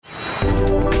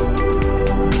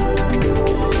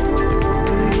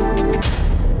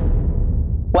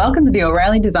Welcome to the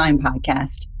O'Reilly Design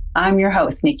Podcast. I'm your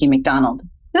host, Nikki McDonald.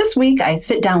 This week, I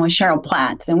sit down with Cheryl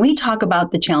Platz, and we talk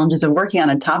about the challenges of working on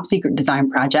a top secret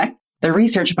design project, the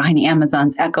research behind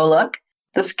Amazon's Echo Look,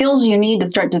 the skills you need to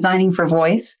start designing for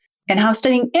voice, and how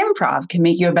studying improv can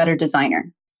make you a better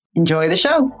designer. Enjoy the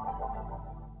show.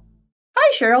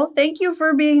 Hi, Cheryl. Thank you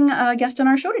for being a guest on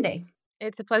our show today.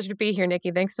 It's a pleasure to be here,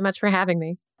 Nikki. Thanks so much for having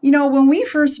me. You know, when we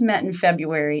first met in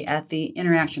February at the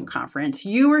Interaction Conference,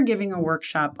 you were giving a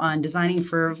workshop on designing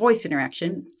for voice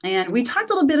interaction. And we talked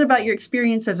a little bit about your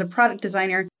experience as a product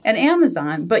designer at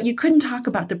Amazon, but you couldn't talk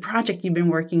about the project you've been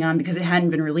working on because it hadn't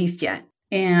been released yet.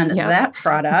 And that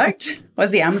product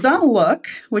was the Amazon Look,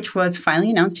 which was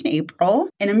finally announced in April.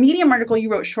 In a Medium article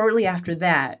you wrote shortly after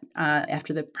that,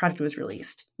 after the product was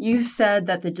released, you said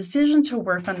that the decision to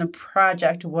work on the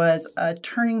project was a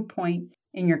turning point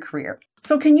in your career.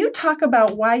 So can you talk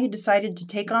about why you decided to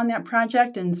take on that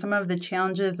project and some of the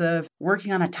challenges of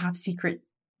working on a top secret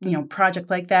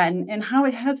project like that and how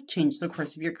it has changed the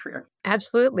course of your career?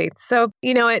 Absolutely. So,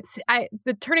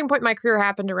 the turning point in my career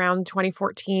happened around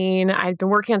 2014. I'd been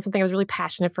working on something I was really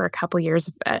passionate for a couple of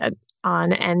years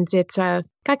on, and it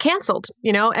got canceled.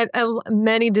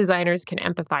 Many designers can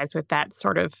empathize with that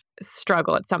sort of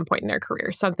struggle at some point in their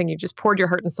career. Something you just poured your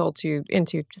heart and soul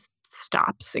into just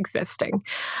stops existing.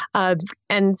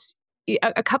 And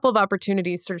a couple of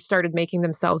opportunities sort of started making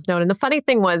themselves known. And the funny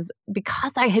thing was,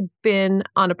 because I had been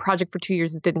on a project for 2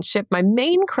 years that didn't ship,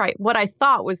 what I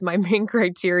thought was my main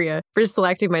criteria for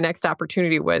selecting my next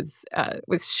opportunity was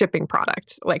shipping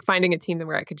product, like finding a team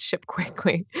where I could ship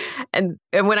quickly. And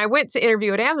when I went to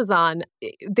interview at Amazon,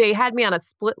 they had me on a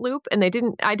split loop, and I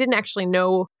didn't actually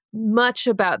know much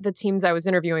about the teams I was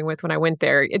interviewing with when I went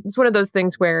there. It was one of those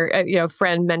things where a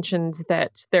friend mentioned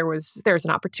that there was an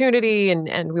opportunity,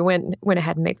 and we went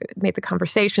ahead and made the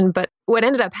conversation. But what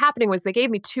ended up happening was they gave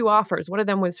me two offers. One of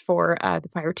them was for the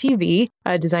Fire TV,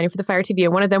 designing for the Fire TV,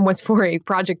 and one of them was for a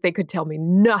project they could tell me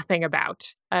nothing about,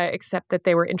 except that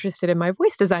they were interested in my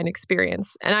voice design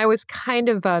experience. And I was kind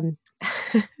of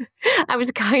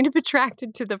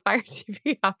attracted to the Fire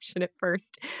TV option at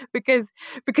first because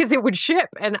it would ship,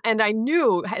 and I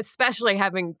knew, especially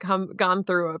having gone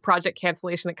through a project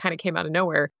cancellation that kind of came out of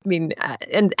nowhere. I mean,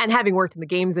 and having worked in the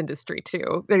games industry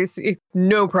too,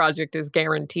 no project is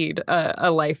guaranteed a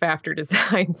life after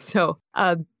design. So.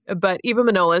 But Eva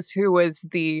Manolis, who was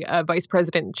the vice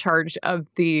president in charge of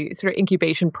the sort of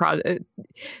incubation project,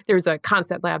 there's a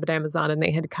concept lab at Amazon, and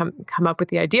they had come up with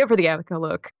the idea for the Echo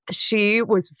Look. She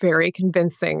was very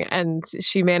convincing, and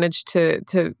she managed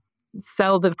to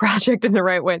sell the project in the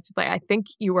right way. It's like, I think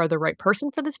you are the right person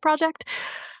for this project.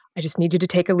 I just need you to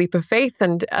take a leap of faith.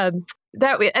 And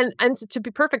to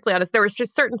be perfectly honest, there was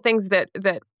just certain things that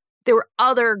there were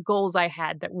other goals I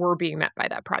had that were being met by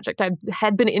that project. I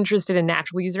had been interested in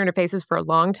natural user interfaces for a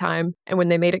long time. And when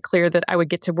they made it clear that I would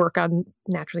get to work on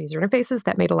natural user interfaces,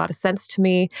 that made a lot of sense to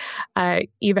me.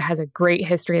 Eva has a great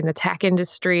history in the tech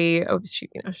industry. She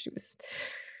was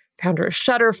founder of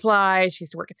Shutterfly. She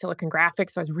used to work at Silicon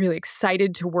Graphics. So I was really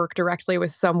excited to work directly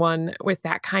with someone with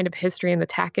that kind of history in the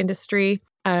tech industry.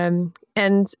 And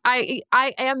I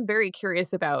am very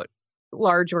curious about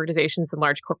large organizations and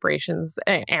large corporations,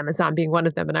 Amazon being one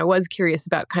of them. And I was curious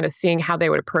about kind of seeing how they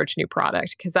would approach new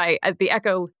product. Because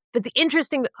but the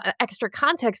interesting extra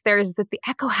context there is that the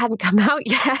Echo hadn't come out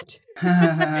yet.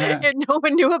 And no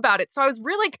one knew about it. So I was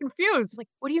really confused. Like,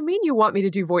 what do you mean you want me to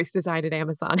do voice design at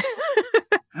Amazon?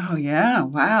 Oh, yeah.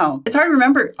 Wow. It's hard to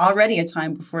remember already a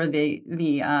time before the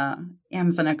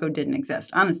Amazon Echo didn't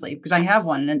exist, honestly, because I have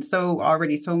one, and it's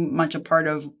already so much a part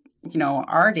of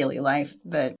our daily life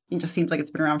that it just seems like it's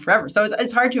been around forever. So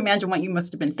it's hard to imagine what you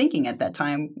must have been thinking at that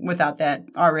time without that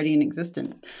already in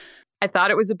existence. I thought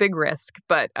it was a big risk,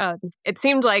 but it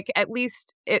seemed like at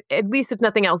least if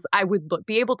nothing else, I would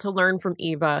be able to learn from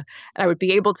Eva, and I would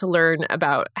be able to learn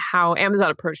about how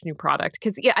Amazon approached new product.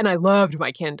 And I loved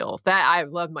my Kindle. I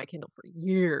loved my Kindle for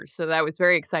years, so I was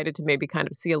very excited to maybe kind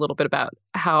of see a little bit about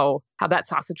how that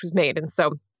sausage was made. And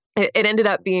so it ended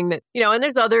up being that, and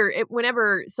there's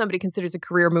whenever somebody considers a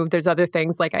career move, there's other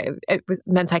things like it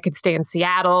meant I could stay in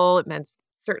Seattle. It meant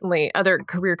certainly other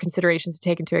career considerations to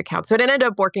take into account. So it ended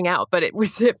up working out, but it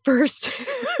was at first,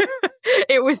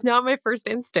 it was not my first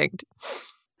instinct.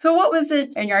 So what was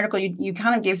it in your article? You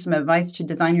kind of gave some advice to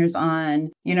designers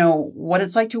on, what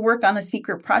it's like to work on a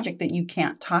secret project that you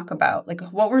can't talk about. Like,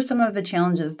 what were some of the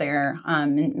challenges there?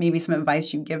 And maybe some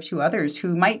advice you give to others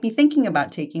who might be thinking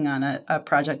about taking on a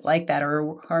project like that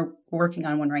or are working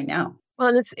on one right now. Well,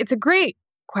 and it's a great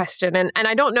question. And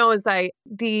I don't know,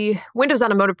 the Windows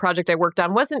Automotive project I worked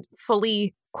on wasn't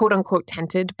fully quote unquote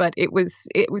tented, but it was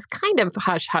kind of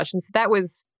hush hush. And so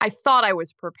I thought I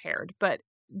was prepared, but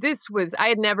I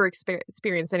had never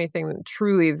experienced anything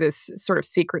truly this sort of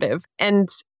secretive. And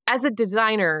as a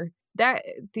designer, that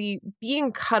the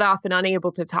being cut off and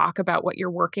unable to talk about what you're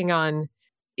working on,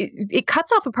 it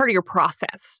cuts off a part of your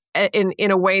process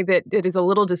in a way that it is a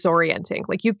little disorienting.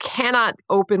 Like, you cannot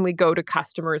openly go to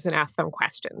customers and ask them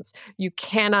questions. You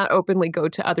cannot openly go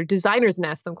to other designers and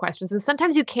ask them questions. And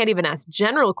sometimes you can't even ask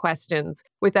general questions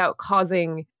without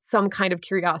causing some kind of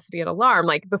curiosity and alarm.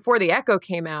 Like, before the Echo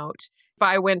came out, if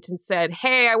I went and said,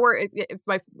 hey, if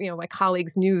my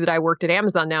colleagues knew that I worked at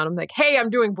Amazon now, and I'm like, hey,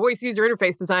 I'm doing voice user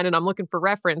interface design and I'm looking for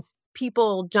reference,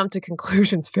 people jump to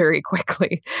conclusions very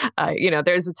quickly.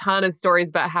 There's a ton of stories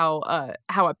about how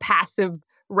a passive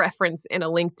reference in a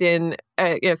LinkedIn,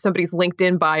 somebody's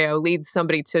LinkedIn bio leads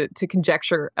somebody to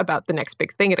conjecture about the next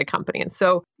big thing at a company. And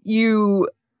so you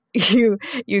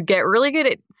get really good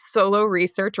at solo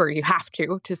research, or you have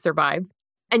to survive.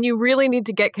 And you really need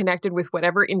to get connected with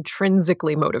whatever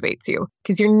intrinsically motivates you,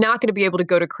 because you're not going to be able to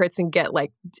go to crits and get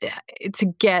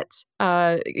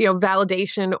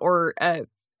validation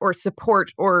or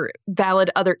support or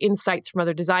valid other insights from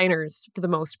other designers for the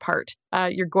most part.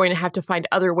 You're going to have to find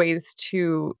other ways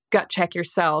to gut check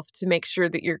yourself, to make sure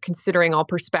that you're considering all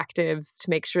perspectives, to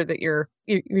make sure that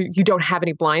you don't have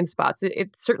any blind spots.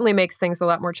 It certainly makes things a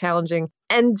lot more challenging.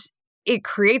 And it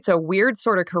creates a weird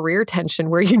sort of career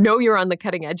tension where you're on the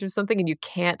cutting edge of something and you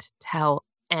can't tell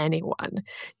anyone. You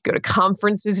go to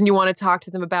conferences and you want to talk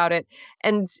to them about it.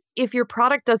 And if your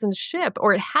product doesn't ship,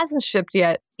 or it hasn't shipped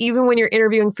yet, even when you're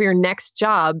interviewing for your next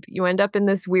job, you end up in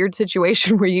this weird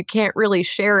situation where you can't really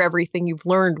share everything you've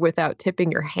learned without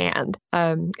tipping your hand.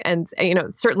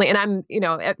 Certainly, and I'm,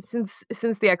 since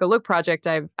the Echo Look project,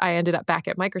 I ended up back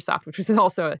at Microsoft, which was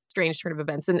also a strange turn of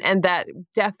events, and that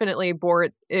definitely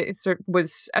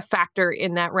was a factor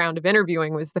in that round of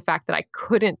interviewing, was the fact that I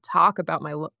couldn't talk about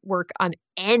my work on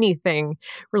anything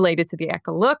related to the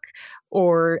Echo Look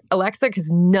or Alexa,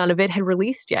 because none of it had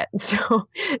released yet. So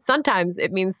sometimes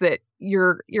it means that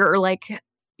your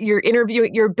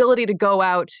ability to go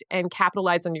out and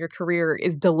capitalize on your career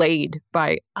is delayed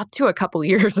by up to a couple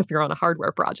years if you're on a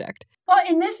hardware project. Well,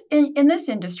 in this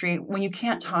industry, when you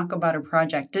can't talk about a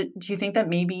project, do you think that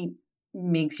maybe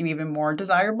makes you even more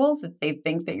desirable? That they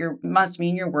think that must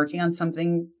mean you're working on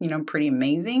something, pretty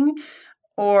amazing?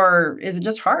 Or is it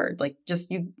just hard? Like,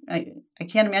 I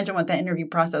can't imagine what that interview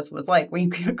process was like when you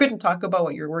couldn't talk about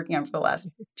what you're working on for the last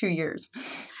 2 years.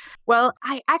 Well,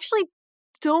 I actually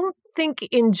don't think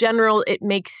in general it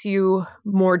makes you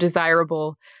more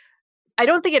desirable. I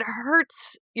don't think it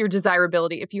hurts your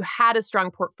desirability if you had a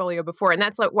strong portfolio before. And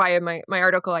that's like why in my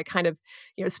article, I kind of,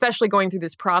 especially going through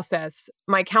this process,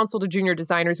 my counsel to junior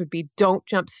designers would be, don't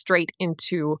jump straight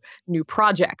into new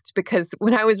projects. Because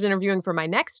when I was interviewing for my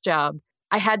next job,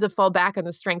 I had to fall back on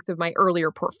the strength of my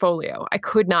earlier portfolio. I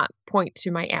could not point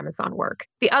to my Amazon work.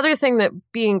 The other thing that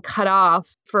being cut off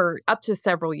for up to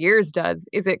several years does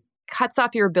is it cuts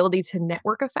off your ability to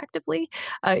network effectively.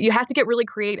 You have to get really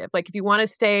creative. Like, if you want to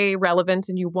stay relevant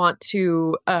and you want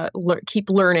to keep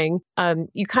learning,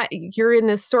 you're in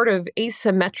this sort of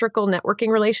asymmetrical networking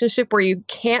relationship where you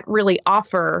can't really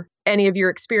offer any of your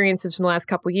experiences from the last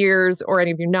couple of years or any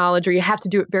of your knowledge, or you have to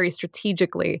do it very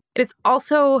strategically. And it's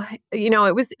also,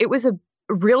 it was a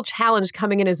real challenge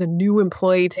coming in as a new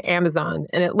employee to Amazon.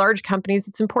 And at large companies,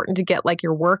 it's important to get like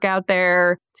your work out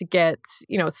there, to get,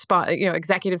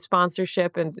 executive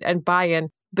sponsorship and buy-in,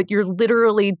 but you're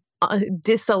literally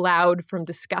disallowed from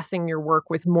discussing your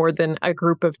work with more than a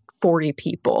group of 40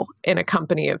 people in a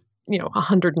company of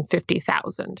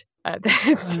 150,000.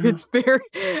 It's very,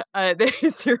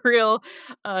 it's a real,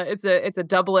 it's a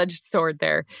double-edged sword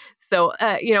there. So,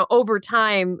 over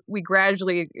time, we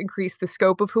gradually increased the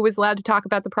scope of who was allowed to talk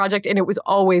about the project. And it was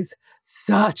always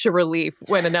such a relief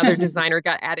when another designer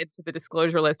got added to the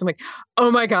disclosure list. I'm like,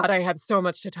 oh my God, I have so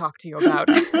much to talk to you about.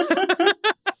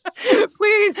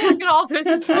 Please look at all this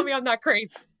and tell me I'm not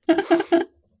crazy.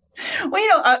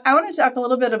 Well, I want to talk a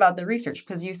little bit about the research,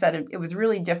 because you said it was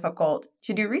really difficult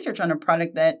to do research on a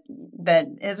product that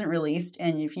isn't released,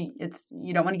 and if you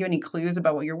don't want to give any clues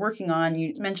about what you're working on.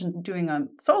 You mentioned doing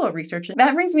solo research.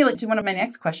 That brings me to one of my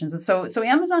next questions. So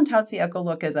Amazon touts the Echo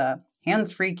Look as a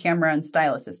hands-free camera and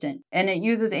style assistant, and it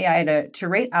uses AI to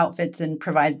rate outfits and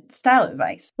provide style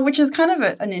advice, which is kind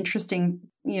of an interesting,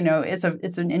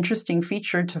 it's an interesting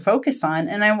feature to focus on.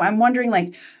 And I'm wondering,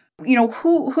 like,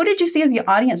 who did you see as the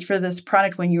audience for this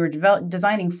product when you were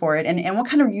designing for it? And what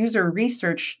kind of user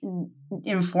research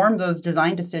informed those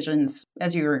design decisions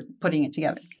as you were putting it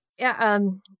together? Yeah,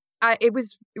 it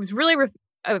was really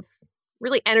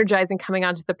really energizing coming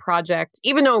onto the project,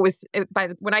 even though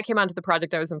when I came onto the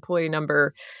project, I was employee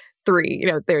number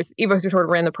 3. There's Ivo Sutor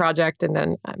ran the project, and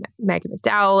then Maggie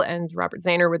McDowell and Robert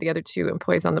Zahner were the other 2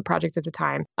 employees on the project at the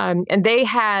time. And they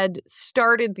had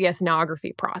started the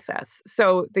ethnography process.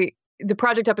 So the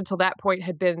project up until that point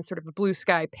had been sort of a blue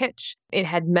sky pitch. It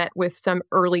had met with some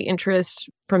early interest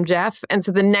from Jeff. And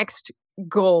so the next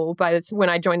goal when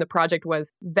I joined the project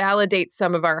was validate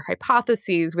some of our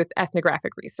hypotheses with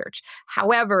ethnographic research.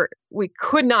 However, we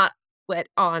could not let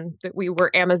on that we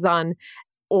were Amazon,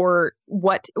 or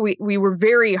what we were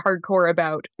very hardcore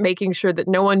about making sure that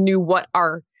no one knew what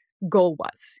our goal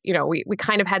was. We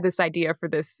kind of had this idea for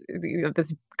this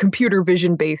this computer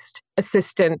vision based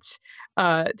assistant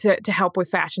to help with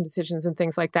fashion decisions and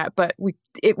things like that. But we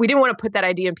didn't want to put that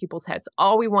idea in people's heads.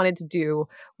 All we wanted to do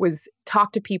was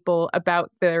talk to people about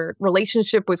their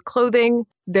relationship with clothing,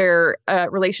 their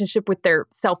relationship with their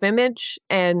self-image,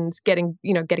 and getting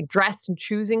dressed and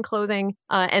choosing clothing,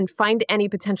 and find any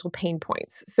potential pain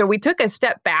points. So we took a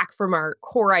step back from our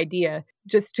core idea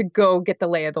just to go get the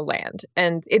lay of the land.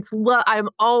 And it's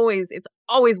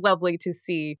always lovely to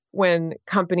see when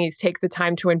companies take the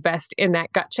time to invest in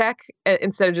that gut check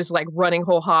instead of just like running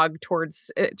whole hog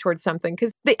towards something.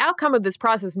 Because the outcome of this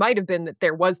process might have been that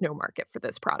there was no market for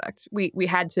this product. We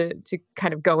had to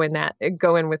kind of go in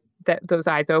with those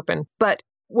eyes open. But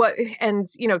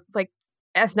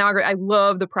ethnography, I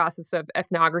love the process of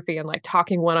ethnography and like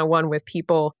talking one-on-one with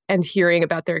people and hearing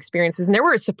about their experiences. And there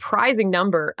were a surprising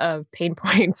number of pain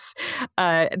points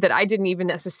that I didn't even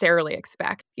necessarily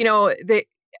expect.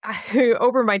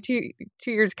 Over my 2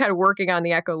 years kind of working on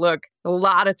the Echo Look, a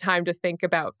lot of time to think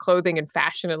about clothing and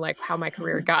fashion and like how my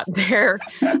career got there.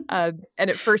 And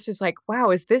at first it's like,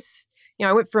 wow, is this,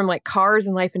 I went from like cars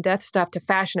and life and death stuff to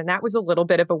fashion, and that was a little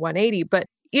bit of a 180. But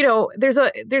there's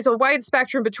a wide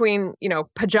spectrum between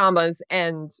pajamas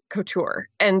and couture,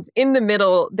 and in the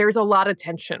middle there's a lot of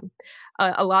tension.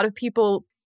 A lot of people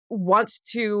want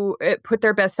to put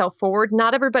their best self forward.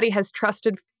 Not everybody has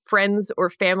trusted friends or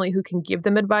family who can give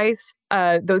them advice.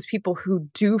 Those people who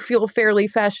do feel fairly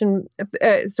fashion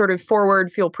sort of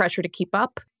forward feel pressure to keep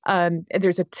up.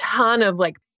 There's a ton of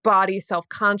like body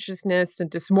self-consciousness and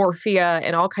dysmorphia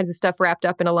and all kinds of stuff wrapped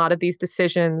up in a lot of these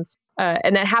decisions.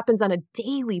 And that happens on a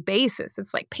daily basis.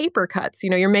 It's like paper cuts.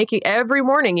 You're making every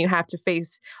morning you have to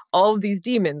face all of these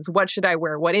demons. What should I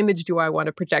wear? What image do I want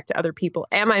to project to other people?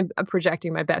 Am I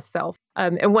projecting my best self?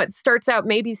 And what starts out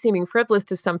maybe seeming frivolous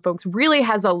to some folks really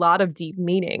has a lot of deep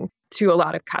meaning to a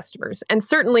lot of customers. And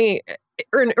certainly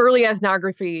in early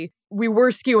ethnography, we were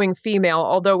skewing female,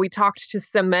 although we talked to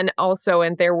some men also,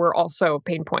 and there were also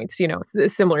pain points,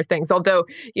 similar things. Although,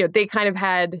 they kind of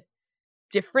had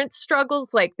different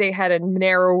struggles, like they had a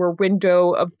narrower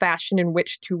window of fashion in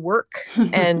which to work,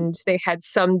 and they had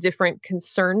some different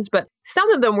concerns, but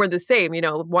some of them were the same,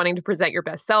 wanting to present your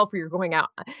best self, or you're going out,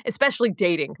 especially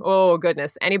dating. Oh,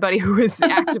 goodness. Anybody who is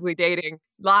actively dating,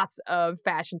 lots of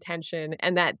fashion tension,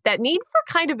 and that need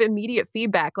for kind of immediate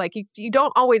feedback. Like you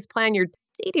don't always plan your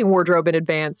dating wardrobe in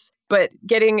advance, but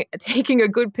taking a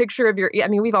good picture of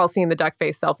we've all seen the duck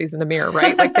face selfies in the mirror,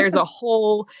 right? Like there's a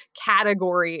whole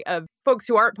category of folks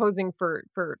who aren't posing for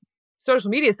social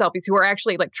media selfies, who are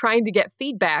actually like trying to get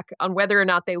feedback on whether or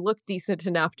not they look decent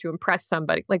enough to impress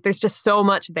somebody. Like there's just so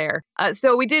much there.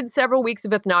 So we did several weeks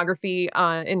of ethnography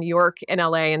in New York and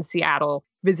LA and Seattle,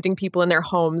 visiting people in their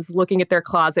homes, looking at their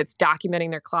closets, documenting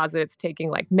their closets,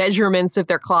 taking like measurements of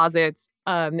their closets.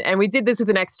 And we did this with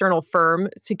an external firm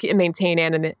to maintain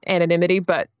anonymity,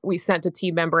 but we sent a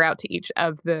team member out to each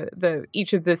of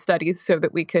the studies so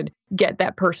that we could get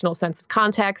that personal sense of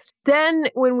context. Then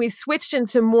when we switched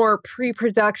into more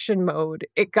pre-production mode,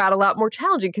 it got a lot more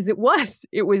challenging because it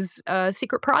was a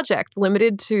secret project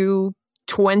limited to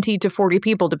 20 to 40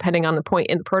 people, depending on the point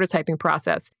in the prototyping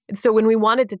process. And so when we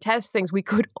wanted to test things, we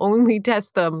could only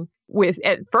test them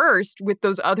at first with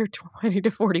those other 20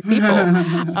 to 40 people.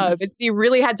 So you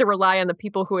really had to rely on the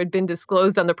people who had been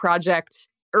disclosed on the project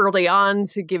early on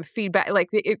to give feedback. Like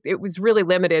it was really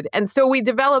limited. And so we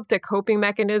developed a coping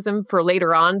mechanism for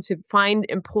later on to find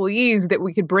employees that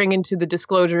we could bring into the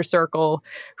disclosure circle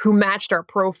who matched our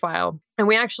profile. And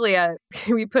we actually,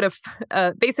 we put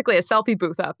basically a selfie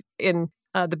booth up in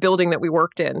the building that we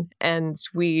worked in. And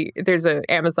there's an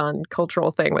Amazon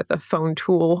cultural thing with a phone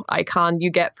tool icon you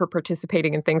get for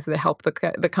participating in things that help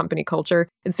the company culture.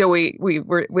 And so we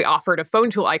offered a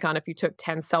phone tool icon if you took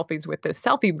 10 selfies with this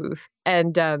selfie booth.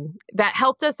 And that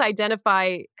helped us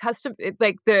identify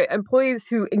the employees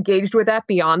who engaged with that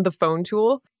beyond the phone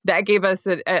tool. that gave us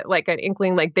like an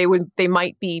inkling, like they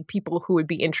might be people who would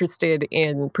be interested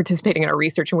in participating in our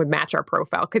research and would match our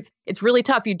profile. Because it's really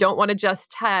tough. You don't want to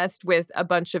just test with a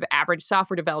bunch of average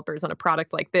software developers on a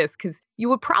product like this, because you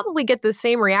would probably get the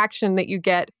same reaction that you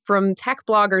get from tech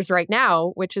bloggers right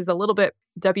now, which is a little bit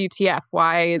WTF,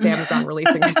 why is Amazon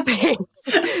releasing this thing?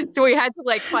 So we had to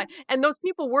like find, and those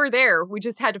people were there. We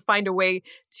just had to find a way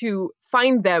to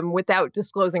find them without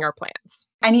disclosing our plans.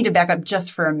 I need to back up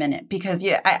just for a minute because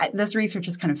this research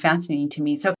is kind of fascinating to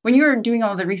me. So when you were doing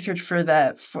all the research for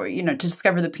to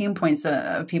discover the pain points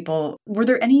of people, were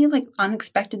there any like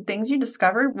unexpected things you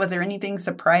discovered? Was there anything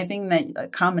surprising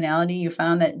that commonality you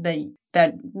found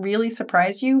that really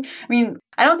surprised you? I mean,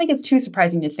 I don't think it's too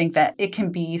surprising to think that it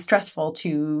can be stressful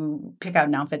to pick out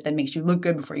an outfit that makes you look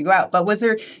good before you go out. But was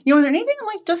there anything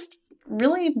like just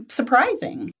really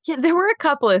surprising? Yeah, there were a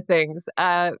couple of things.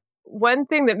 One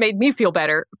thing that made me feel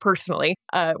better personally,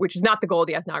 which is not the goal of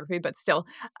the ethnography, but still,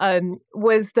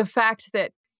 was the fact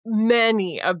that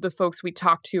many of the folks we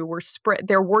talked to were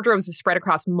their wardrobes were spread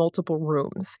across multiple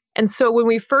rooms. And so when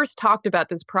we first talked about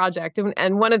this project,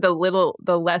 and one of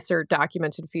the lesser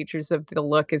documented features of the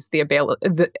look is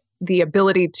the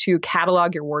ability to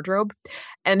catalog your wardrobe.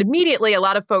 And immediately a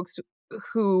lot of folks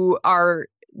who are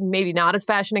maybe not as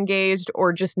fashion engaged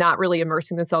or just not really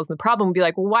immersing themselves in the problem would be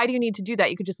like, well, why do you need to do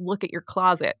that? You could just look at your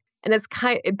closet. And it's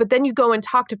but then you go and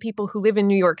talk to people who live in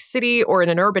New York City or in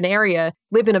an urban area,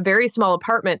 live in a very small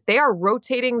apartment. They are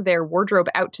rotating their wardrobe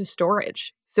out to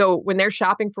storage. So when they're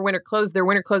shopping for winter clothes, their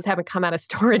winter clothes haven't come out of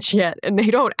storage yet, and they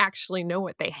don't actually know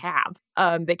what they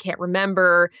have. They can't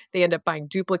remember. They end up buying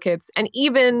duplicates. And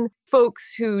even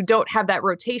folks who don't have that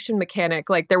rotation mechanic,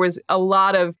 like there was a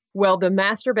lot of, well, the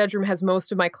master bedroom has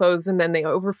most of my clothes, and then they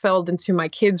overfilled into my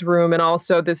kids' room. And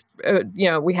also this,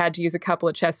 we had to use a couple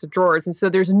of chests of drawers. And so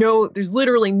there's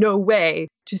literally no way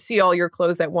to see all your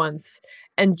clothes at once.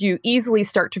 And you easily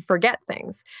start to forget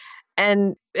things.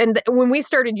 And when we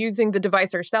started using the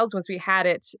device ourselves, once we had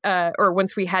it, or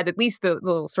once we had at least the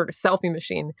little sort of selfie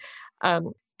machine,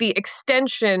 the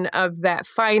extension of that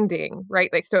finding,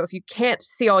 right? Like, so if you can't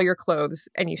see all your clothes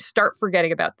and you start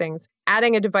forgetting about things,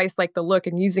 adding a device like the Look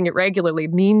and using it regularly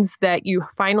means that you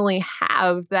finally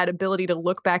have that ability to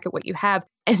look back at what you have,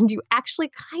 and you actually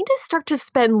kind of start to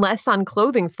spend less on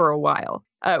clothing for a while,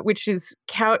 which is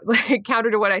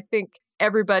counter to what I think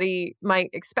everybody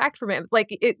might expect from it. Like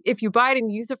if you buy it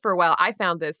and use it for a while, I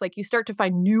found this, like you start to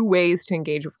find new ways to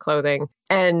engage with clothing,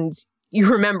 and you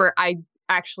remember, I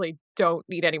actually don't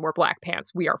need any more black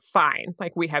pants. We are fine.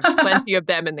 Like we have plenty of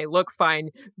them and they look fine.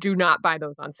 Do not buy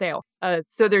those on sale.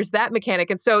 So there's that mechanic.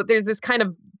 And so there's this kind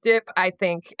of dip, I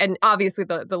think. And obviously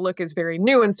the Look is very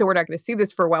new. And so we're not going to see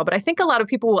this for a while. But I think a lot of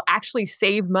people will actually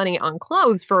save money on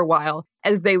clothes for a while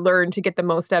as they learn to get the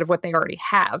most out of what they already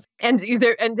have. And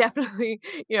definitely,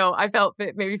 I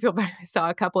made me feel better. I saw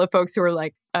a couple of folks who were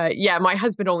like, yeah, my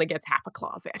husband only gets half a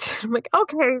closet. I'm like,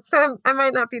 okay, so I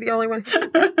might not be the only one.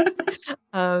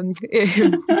 And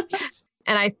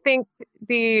I think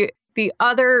the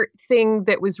other thing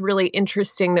that was really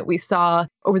interesting that we saw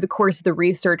over the course of the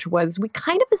research was we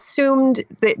kind of assumed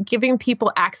that giving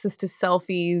people access to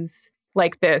selfies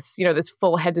like this, this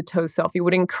full head to toe selfie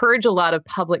would encourage a lot of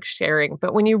public sharing.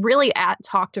 But when you really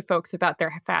talk to folks about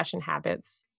their fashion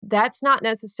habits, that's not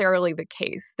necessarily the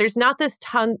case. There's not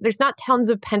tons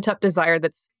of pent up desire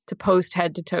that's to post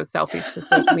head to toe selfies to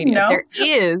social media. No. There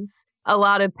is a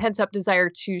lot of pent up desire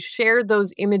to share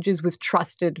those images with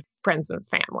trusted friends and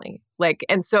family.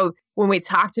 And so when we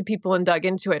talked to people and dug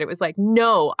into it, it was like,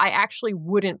 no, I actually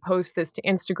wouldn't post this to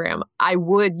Instagram. I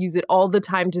would use it all the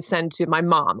time to send to my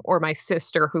mom or my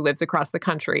sister who lives across the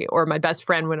country, or my best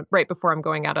friend right before I'm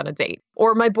going out on a date,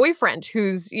 or my boyfriend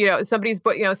who's, somebody's,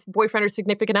 boyfriend or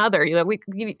significant other.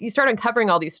 You start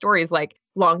uncovering all these stories like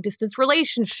long distance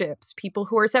relationships, people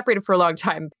who are separated for a long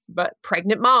time, but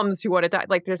pregnant moms who want to die.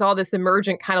 Like there's all this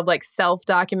emergent kind of like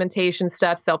self-documentation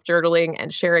stuff, self-journaling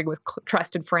and sharing with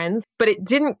trusted friends. But it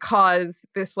didn't cause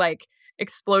this like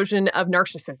explosion of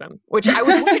narcissism, which I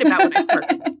was worried about when I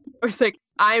started. I was like,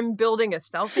 I'm building a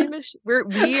selfie machine.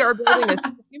 We are building a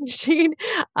selfie machine.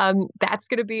 That's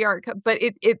going to be but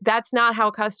that's not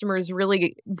how customers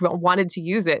really wanted to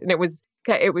use it. And it was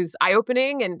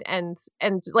eye-opening and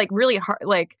like really hard,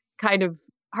 like kind of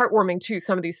heartwarming too,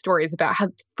 some of these stories about how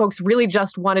folks really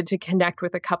just wanted to connect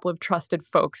with a couple of trusted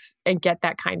folks and get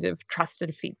that kind of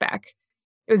trusted feedback.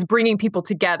 It was bringing people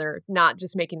together, not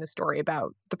just making the story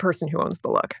about the person who owns the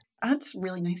Look. That's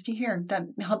really nice to hear. That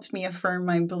helps me affirm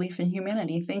my belief in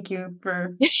humanity. Thank you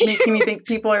for making me think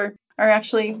people are are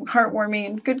actually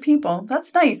heartwarming, good people.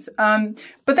 That's nice.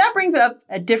 But that brings up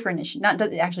a different issue.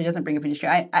 It actually doesn't bring up an issue.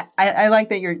 I like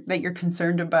that you're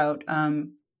concerned about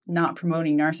not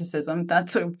promoting narcissism.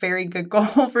 That's a very good goal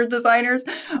for designers.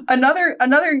 Another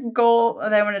goal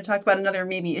that I want to talk about, another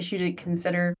maybe issue to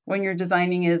consider when you're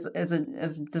designing is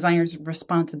as designer's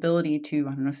responsibility to,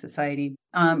 I don't know, society.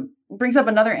 Brings up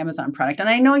another Amazon product. And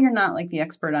I know you're not like the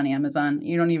expert on Amazon.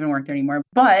 You don't even work there anymore.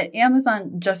 But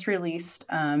Amazon just released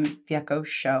the Echo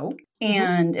Show.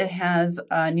 And it has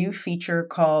a new feature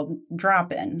called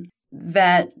Drop-In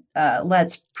that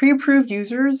lets pre-approved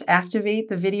users activate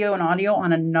the video and audio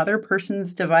on another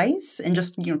person's device and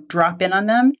just drop in on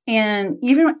them. And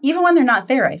even when they're not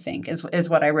there, I think is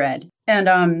what I read.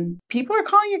 And people are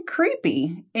calling it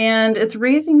creepy, and it's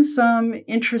raising some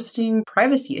interesting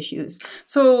privacy issues.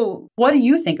 So what do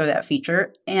you think of that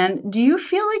feature? And do you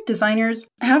feel like designers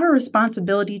have a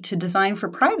responsibility to design for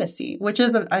privacy, which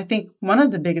is, I think, one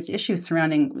of the biggest issues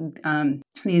surrounding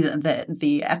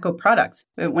the Echo products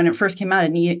when it first came out,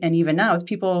 and even now, is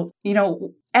people,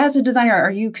 as a designer,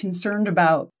 are you concerned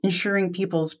about ensuring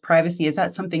people's privacy? Is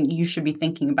that something you should be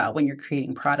thinking about when you're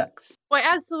creating products? Well, I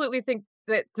absolutely think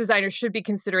that designers should be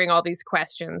considering all these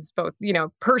questions, both,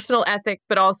 personal ethic,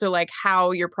 but also like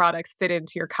how your products fit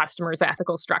into your customers'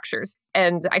 ethical structures.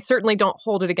 And I certainly don't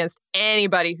hold it against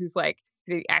anybody who's like,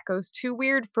 the Echo's too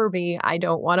weird for me. I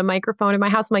don't want a microphone in my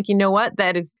house. I'm like, you know what?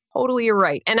 That is totally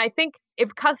right. And I think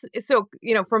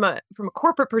from a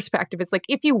corporate perspective, it's like,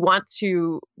 if you want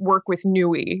to work with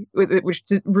NUI, which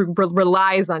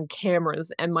relies on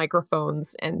cameras and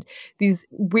microphones and these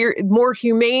weird, more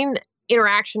humane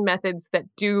interaction methods that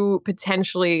do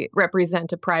potentially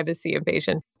represent a privacy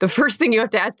invasion, the first thing you have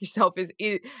to ask yourself is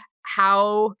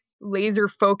how laser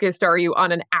focused are you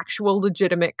on an actual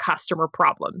legitimate customer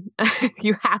problem?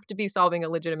 You have to be solving a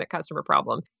legitimate customer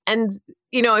problem. And,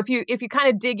 if you kind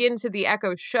of dig into the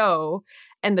Echo Show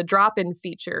and the drop-in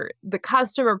feature, the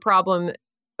customer problem,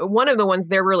 one of the ones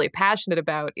they're really passionate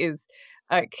about is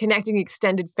connecting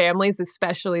extended families,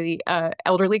 especially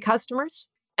elderly customers.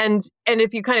 And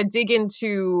if you kind of dig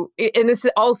into, and this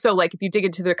is also like, if you dig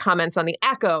into the comments on the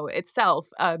Echo itself,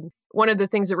 one of the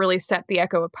things that really set the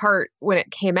Echo apart when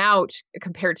it came out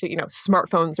compared to,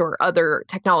 smartphones or other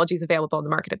technologies available on the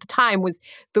market at the time was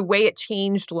the way it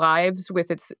changed lives with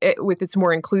its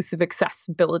more inclusive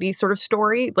accessibility sort of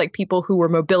story. Like people who were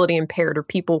mobility impaired or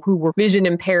people who were vision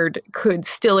impaired could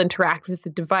still interact with the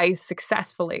device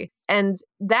successfully. And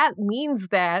that means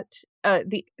that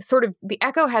the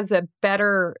Echo has a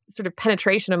better sort of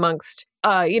penetration amongst,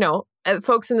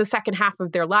 folks in the second half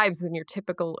of their lives than your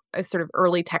typical sort of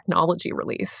early technology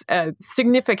release,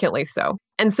 significantly so.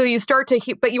 And so you start to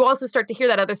but you also start to hear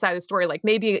that other side of the story. Like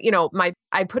maybe,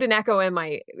 I put an Echo in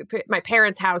my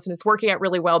parents' house and it's working out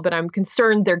really well, but I'm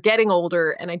concerned they're getting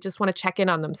older and I just want to check in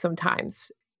on them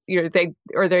sometimes.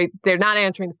 They're not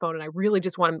answering the phone and I really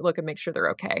just want to look and make sure they're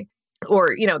okay.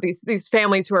 Or, these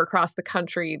families who are across the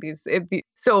country,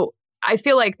 so I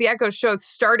feel like the Echo Show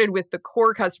started with the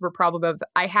core customer problem of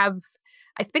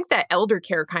I think that elder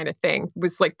care kind of thing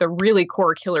was like the really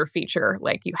core killer feature.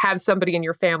 Like you have somebody in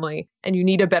your family and you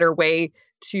need a better way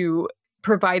to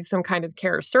provide some kind of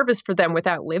care or service for them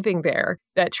without living there.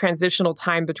 That transitional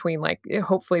time between, like,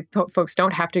 hopefully folks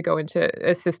don't have to go into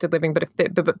assisted living, but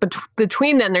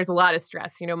between then there's a lot of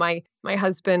stress. My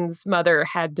husband's mother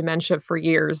had dementia for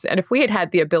years, and if we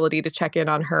had the ability to check in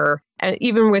on her, and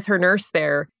even with her nurse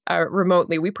there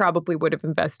remotely, we probably would have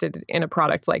invested in a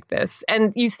product like this.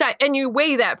 And you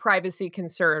weigh that privacy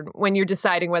concern when you're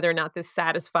deciding whether or not this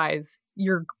satisfies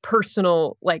your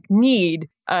personal need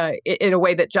in a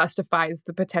way that justifies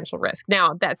the potential risk.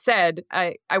 Now, that said,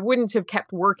 I wouldn't have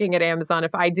kept working at Amazon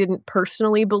if I didn't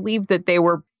personally believe that they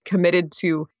were committed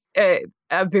to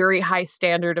a very high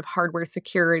standard of hardware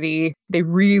security. They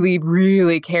really,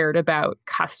 really cared about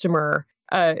customer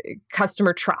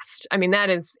trust. I mean, that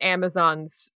is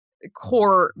Amazon's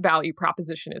core value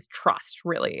proposition, is trust,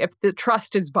 really. If the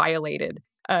trust is violated,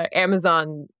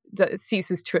 Amazon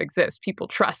ceases to exist. People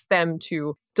trust them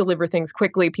to deliver things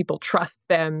quickly. People trust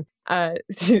them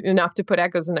enough to put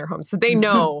Echoes in their homes. So they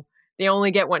know they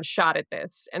only get one shot at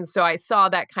this. And so I saw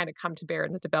that kind of come to bear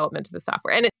in the development of the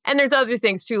software. And there's other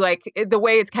things too, like the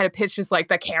way it's kind of pitched is like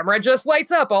the camera just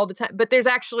lights up all the time. But there's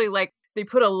actually they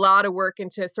put a lot of work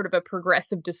into sort of a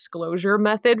progressive disclosure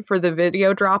method for the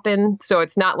video drop-in. So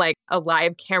it's not like a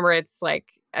live camera. It's like,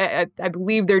 I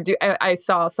believe I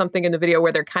saw something in the video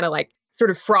where they're kind of like sort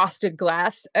of frosted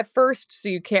glass at first, so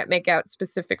you can't make out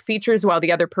specific features while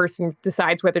the other person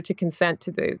decides whether to consent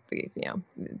to the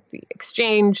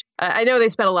exchange. I know they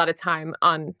spent a lot of time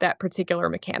on that particular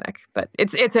mechanic, but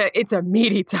it's a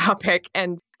meaty topic,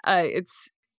 and it's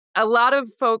a lot of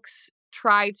folks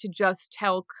try to just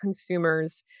tell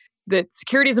consumers that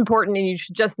security is important and you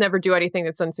should just never do anything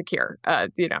that's unsecure.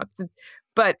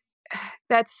 But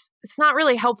it's not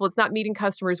really helpful. It's not meeting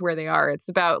customers where they are. It's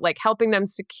about like helping them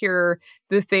secure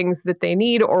the things that they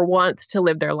need or want to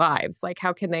live their lives. Like,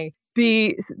 how can they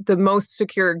be the most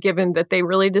secure given that they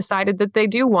really decided that they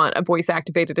do want a voice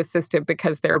activated assistant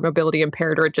because they're mobility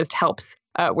impaired, or it just helps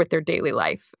with their daily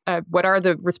life? What are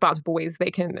the responsible ways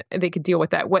they could deal with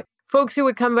that? What folks who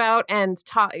would come out and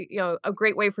talk, a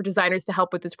great way for designers to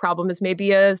help with this problem is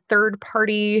maybe a third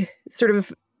party sort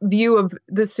of view of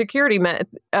the security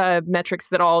metrics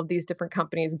that all of these different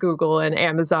companies, Google and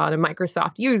Amazon and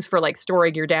Microsoft, use for like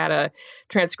storing your data,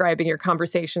 transcribing your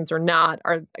conversations or not,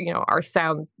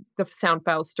 the sound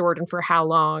files stored and for how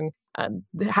long,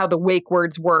 how the wake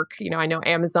words work. I know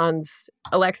Amazon's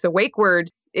Alexa wake word,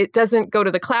 it doesn't go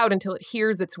to the cloud until it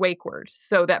hears its wake word.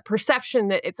 So that perception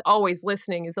that it's always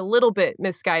listening is a little bit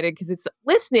misguided because it's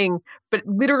listening, but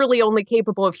literally only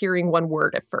capable of hearing one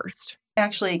word at first.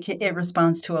 Actually, it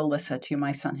responds to Alyssa too.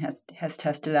 My son has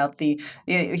tested out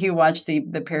he watched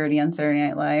the parody on Saturday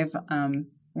Night Live,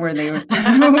 where they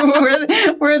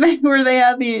where they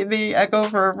had the echo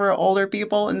for older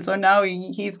people, and so now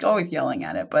he's always yelling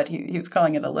at it, but he was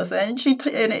calling it Alyssa, and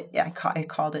I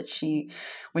called it she,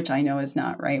 which I know is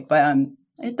not right, but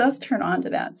it does turn on to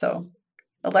that. So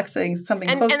Alexa is something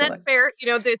close to it. And that's fair.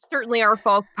 There certainly are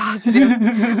false positives.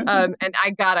 And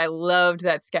I loved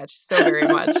that sketch so very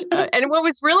much. And what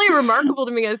was really remarkable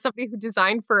to me as somebody who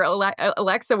designed for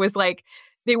Alexa was like,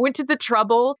 they went to the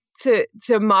trouble to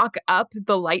mock up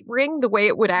the light ring the way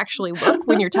it would actually look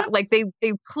when you're like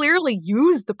they clearly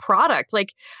used the product.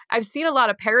 Like, I've seen a lot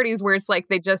of parodies where it's like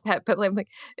they just had, but like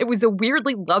it was a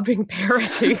weirdly loving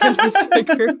parody.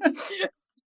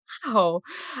 Wow.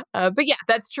 But yeah,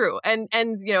 that's true. And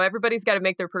everybody's got to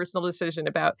make their personal decision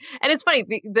about, and it's funny,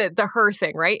 the her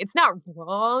thing, right? It's not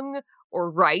wrong or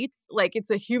right. Like,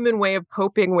 it's a human way of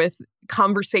coping with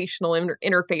conversational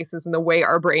interfaces and the way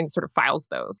our brain sort of files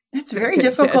those. It's very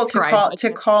difficult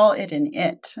to call it an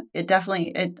it. It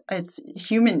definitely, it's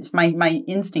human. My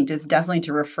instinct is definitely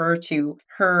to refer to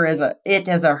her as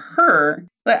a her.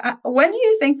 But when do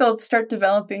you think they'll start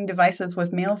developing devices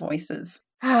with male voices?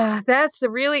 That's a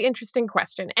really interesting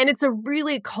question. And it's a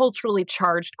really culturally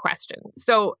charged question.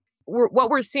 So what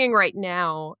we're seeing right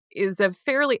now is a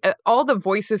fairly, all the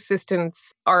voice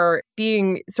assistants are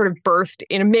being sort of birthed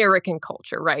in American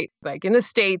culture, right? Like in the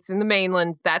States, in the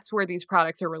mainland, that's where these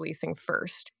products are releasing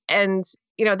first. And,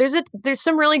 there's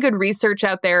some really good research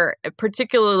out there,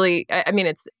 particularly,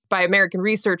 it's by American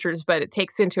researchers, but it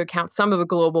takes into account some of the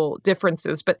global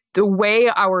differences. But the way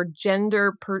our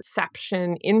gender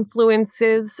perception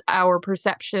influences our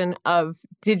perception of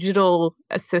digital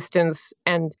assistants.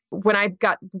 And when I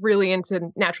got really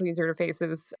into natural user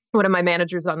interfaces, one of my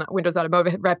managers on Windows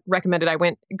Automotive recommended I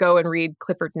go and read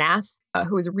Clifford Nass,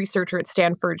 who is a researcher at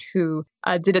Stanford, who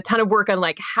did a ton of work on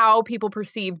like how people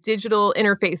perceive digital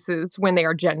interfaces when they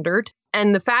are gendered.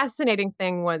 And the fascinating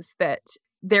thing was that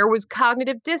there was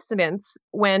cognitive dissonance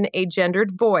when a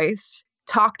gendered voice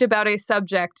talked about a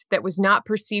subject that was not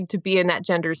perceived to be in that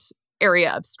gender's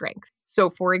area of strength. So,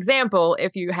 for example,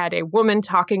 if you had a woman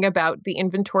talking about the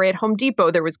inventory at Home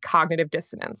Depot, there was cognitive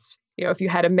dissonance. If you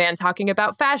had a man talking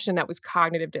about fashion, that was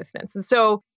cognitive dissonance. And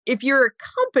so if you're a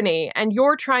company and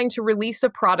you're trying to release a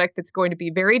product that's going to be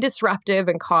very disruptive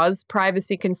and cause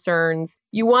privacy concerns,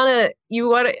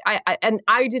 and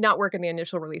I did not work in the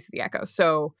initial release of the Echo.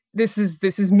 So this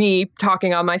is me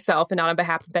talking on myself and not on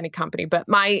behalf of any company. But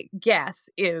my guess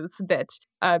is that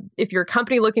if you're a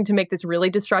company looking to make this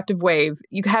really disruptive wave,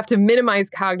 you have to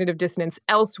minimize cognitive dissonance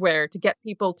elsewhere to get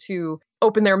people to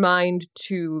open their mind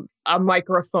to a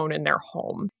microphone in their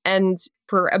home. And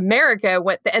for America,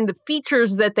 the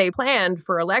features that they planned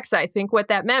for Alexa, I think what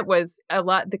that meant was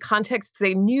the context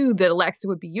they knew that Alexa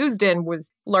would be used in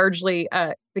was largely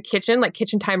the kitchen. Like,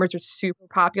 kitchen timers are super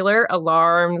popular,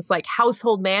 alarms, like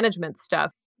household management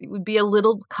stuff. It would be a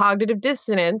little cognitive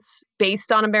dissonance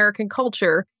based on American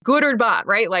culture, good or bad,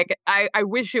 right? Like, I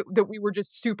wish that we were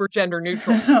just super gender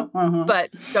neutral. Uh-huh.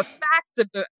 But the facts of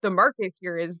the market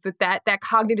here is that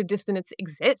cognitive dissonance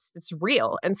exists. It's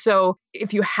real. And so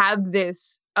if you have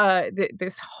this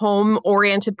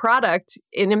home-oriented product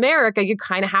in America, you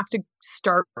kind of have to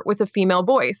start with a female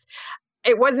voice.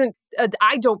 It wasn't,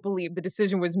 I don't believe the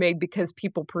decision was made because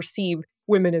people perceive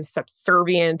women as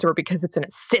subservient or because it's an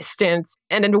assistant.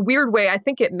 And in a weird way, I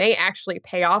think it may actually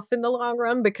pay off in the long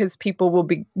run because people will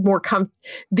be more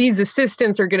these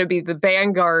assistants are going to be the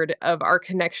vanguard of our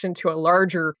connection to a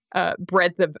larger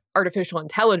breadth of artificial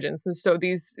intelligence. And so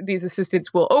these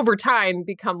assistants will over time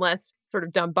become less sort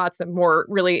of dumb bots and more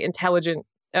really intelligent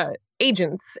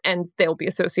agents, and they'll be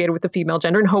associated with the female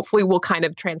gender, and hopefully will kind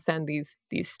of transcend these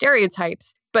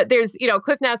stereotypes. But there's,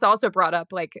 Cliff Nass also brought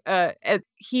up,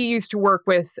 he used to work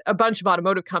with a bunch of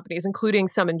automotive companies, including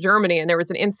some in Germany. And there was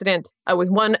an incident with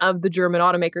one of the German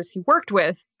automakers he worked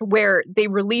with where they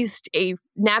released a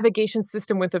navigation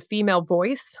system with a female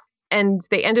voice. And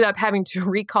they ended up having to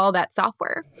recall that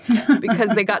software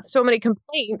because they got so many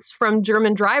complaints from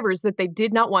German drivers that they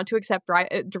did not want to accept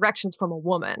directions from a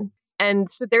woman.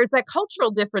 And so there's that cultural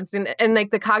difference and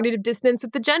like the cognitive dissonance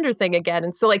with the gender thing again.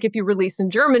 And so like if you release in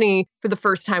Germany for the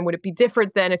first time, would it be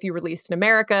different than if you released in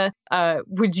America?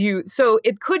 So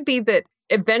it could be that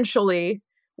eventually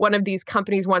one of these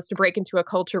companies wants to break into a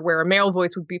culture where a male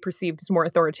voice would be perceived as more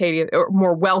authoritative or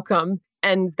more welcome.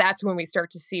 And that's when we start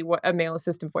to see what a male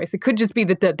assistant voice. It could just be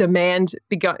that the demand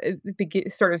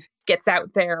sort of gets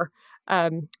out there.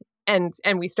 And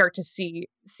we start to see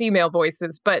male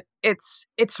voices, but it's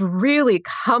really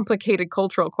complicated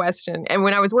cultural question. And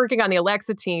when I was working on the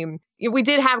Alexa team, we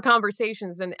did have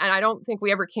conversations, and I don't think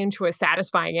we ever came to a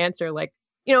satisfying answer. Like,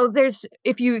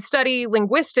 if you study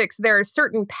linguistics, there are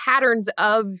certain patterns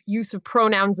of use of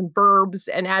pronouns and verbs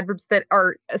and adverbs that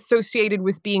are associated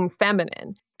with being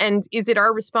feminine. And is it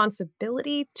our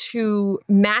responsibility to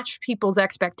match people's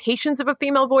expectations of a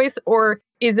female voice, or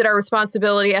is it our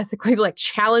responsibility ethically to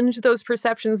challenge those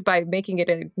perceptions by making it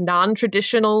a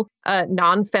non-traditional,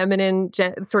 non-feminine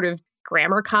sort of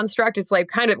grammar construct? It's like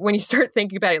kind of when you start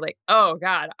thinking about it, like, oh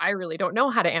God, I really don't know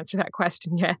how to answer that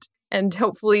question yet. And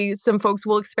hopefully some folks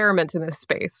will experiment in this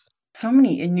space. So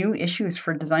many new issues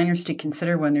for designers to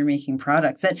consider when they're making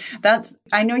products.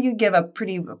 I know you give a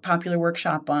pretty popular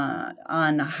workshop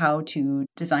on how to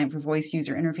design for voice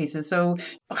user interfaces. So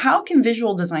how can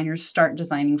visual designers start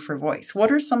designing for voice?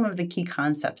 What are some of the key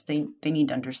concepts they need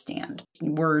to understand?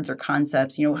 Words or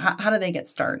concepts, how do they get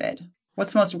started?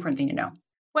 What's the most important thing to know?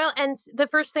 Well, and the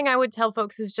first thing I would tell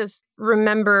folks is just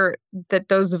remember that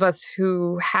those of us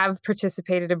who have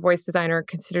participated in voice design or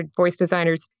considered voice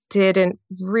designers didn't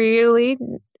really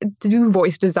do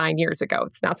voice design years ago.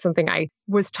 It's not something I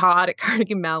was taught at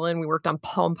Carnegie Mellon. We worked on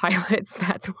Palm Pilots.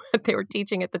 That's what they were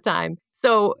teaching at the time.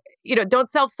 So, don't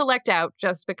self-select out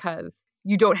just because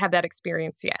you don't have that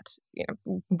experience yet.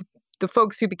 The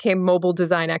folks who became mobile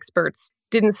design experts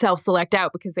didn't self-select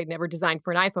out because they'd never designed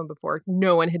for an iPhone before.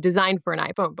 No one had designed for an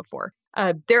iPhone before.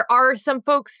 There are some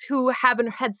folks who have a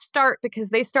head start because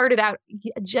they started out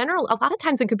a lot of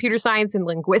times in computer science and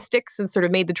linguistics and sort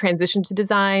of made the transition to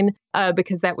design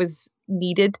because that was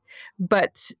needed.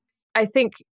 But I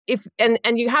think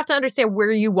and you have to understand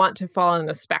where you want to fall on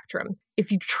the spectrum.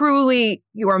 If you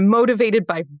are motivated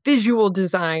by visual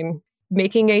design,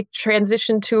 making a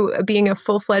transition to being a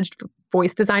full-fledged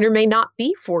voice designer may not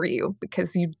be for you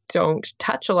because you don't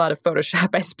touch a lot of Photoshop.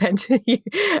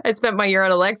 I spent my year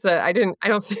on Alexa. I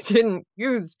didn't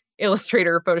use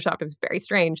Illustrator or Photoshop. It was very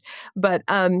strange. But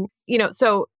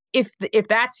so if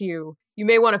that's you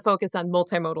may want to focus on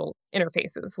multimodal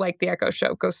interfaces like the Echo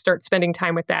Show. Go start spending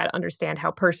time with that, understand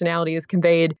how personality is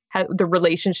conveyed, how the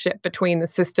relationship between the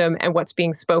system and what's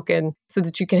being spoken so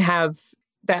that you can have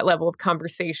that level of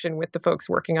conversation with the folks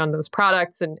working on those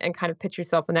products and kind of pitch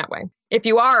yourself in that way. If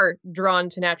you are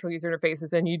drawn to natural user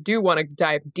interfaces and you do want to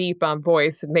dive deep on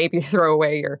voice and maybe throw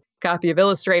away your copy of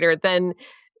Illustrator, then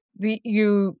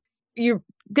you're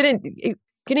gonna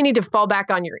need to fall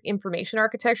back on your information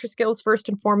architecture skills first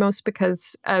and foremost,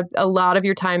 because a lot of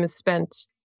your time is spent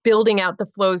building out the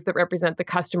flows that represent the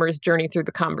customer's journey through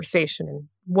the conversation and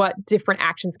what different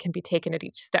actions can be taken at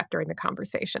each step during the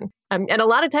conversation. And a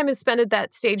lot of time is spent at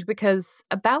that stage because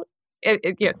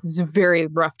this is a very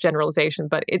rough generalization,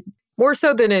 but it more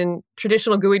so than in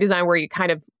traditional GUI design where you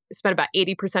kind of spend about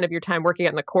 80% of your time working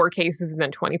on the core cases and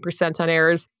then 20% on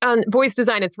errors. On voice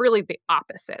design, it's really the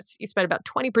opposite. You spend about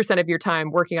 20% of your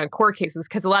time working on core cases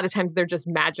because a lot of times they're just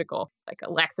magical. Like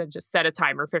Alexa, just set a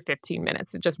timer for 15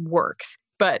 minutes. It just works.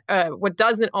 But what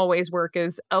doesn't always work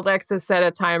is Alexa set a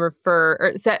timer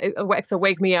Alexa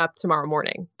wake me up tomorrow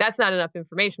morning. That's not enough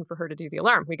information for her to do the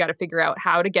alarm. We got to figure out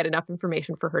how to get enough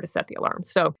information for her to set the alarm.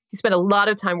 So you spend a lot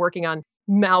of time working on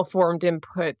malformed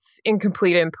inputs,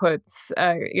 incomplete inputs,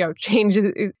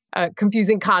 changes,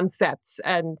 confusing concepts,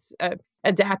 and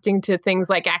adapting to things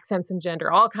like accents and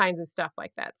gender, all kinds of stuff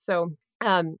like that. So,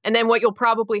 and then what you'll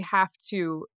probably have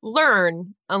to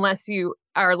learn, unless you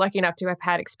are lucky enough to have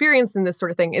had experience in this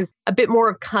sort of thing is a bit more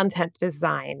of content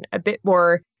design, a bit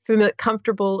more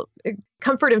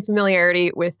comfort and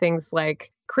familiarity with things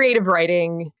like creative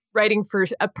writing for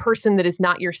a person that is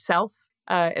not yourself.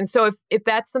 And so if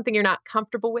that's something you're not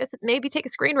comfortable with, maybe take a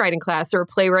screenwriting class or a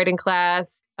playwriting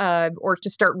class, or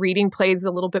just start reading plays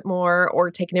a little bit more,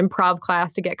 or take an improv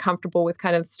class to get comfortable with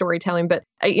kind of storytelling. But,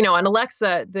 on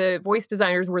Alexa, the voice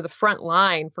designers were the front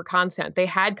line for content. They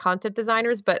had content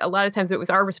designers, but a lot of times it was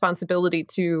our responsibility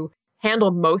to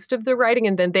handle most of the writing,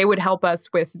 and then they would help us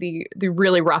with the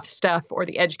really rough stuff or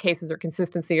the edge cases or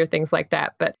consistency or things like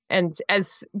that. And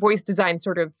as voice design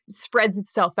sort of spreads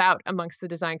itself out amongst the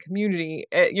design community,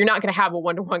 you're not going to have a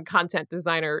one-to-one content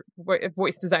designer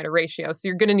voice designer ratio. So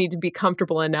you're going to need to be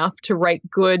comfortable enough to write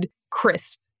good,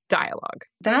 crisp dialogue.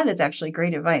 That is actually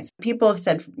great advice. People have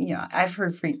said, I've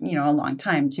heard for, a long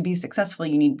time, to be successful,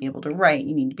 you need to be able to write,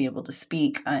 you need to be able to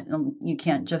speak. You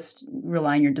can't just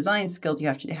rely on your design skills. You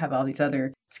have to have all these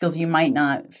other skills you might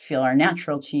not feel are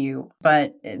natural to you.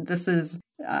 But this is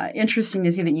interesting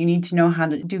to see that you need to know how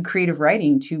to do creative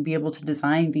writing to be able to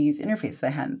design these interfaces.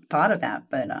 I hadn't thought of that,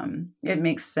 but it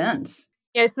makes sense.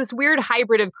 Yeah, it's this weird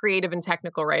hybrid of creative and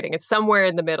technical writing. It's somewhere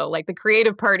in the middle. Like the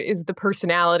creative part is the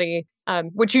personality,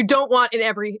 which you don't want in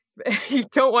every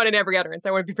utterance.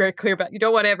 I want to be very clear about. You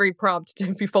don't want every prompt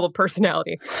to be full of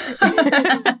personality.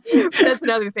 That's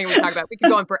another thing we talk about. We could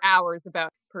go on for hours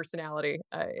about personality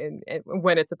and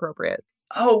when it's appropriate.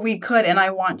 Oh, we could, and I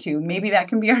want to. Maybe that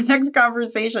can be our next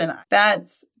conversation.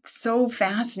 That's so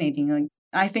fascinating. Like,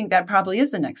 I think that probably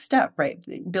is the next step, right?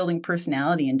 Building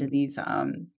personality into these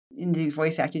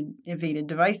voice activated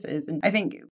devices. And I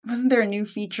think, wasn't there a new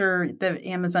feature that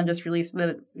Amazon just released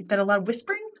that allowed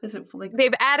whispering? Is it like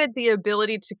they've added the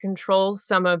ability to control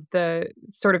some of the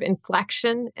sort of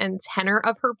inflection and tenor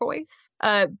of her voice?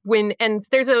 And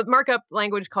there's a markup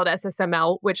language called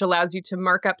SSML, which allows you to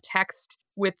mark up text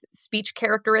with speech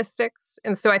characteristics.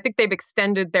 And so I think they've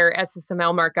extended their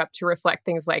SSML markup to reflect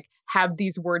things like have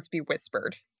these words be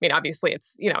whispered. I mean, obviously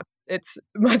it's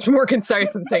much more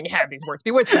concise than saying have these words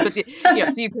be whispered, but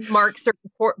so you can mark certain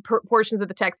portions of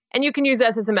the text, and you can use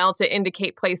SSML to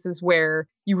indicate places where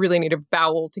you really need a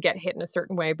vowel to get hit in a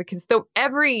certain way, because though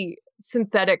every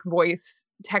synthetic voice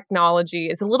technology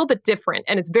is a little bit different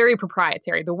and it's very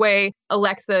proprietary. The way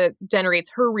Alexa generates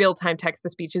her real-time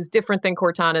text-to-speech is different than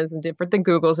Cortana's and different than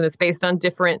Google's, and it's based on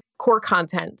different core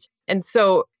content. And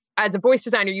so as a voice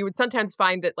designer, you would sometimes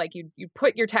find that like you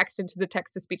put your text into the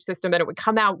text-to-speech system and it would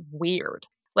come out weird.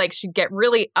 Like she'd get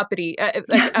really uppity,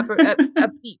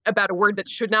 upbeat about a word that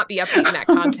should not be upbeat in that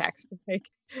context. Like,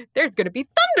 there's going to be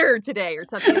thunder today or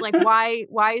something. Like, why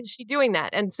is she doing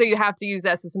that? And so you have to use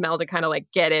SSML to kind of like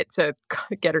get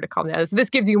her to calm down. So this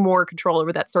gives you more control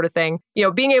over that sort of thing.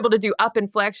 Being able to do up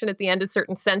inflection at the end of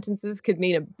certain sentences could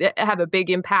have a big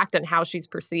impact on how she's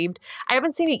perceived. I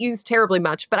haven't seen it used terribly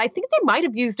much, but I think they might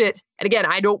have used it. And again,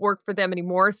 I don't work for them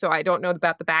anymore, so I don't know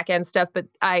about the back end stuff, but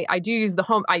I do use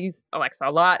I use Alexa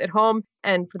a lot at home,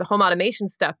 and for the home automation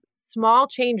stuff, small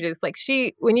changes, like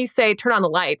when you say turn on the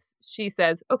lights, she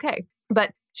says, okay.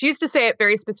 But she used to say it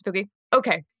very specifically,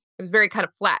 okay. It was very kind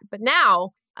of flat. But now,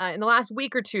 in the last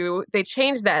week or two, they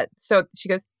changed that. So she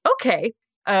goes, okay.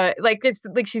 Like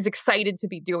she's excited to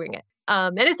be doing it.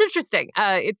 And it's interesting.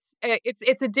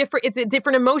 It's a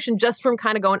different emotion just from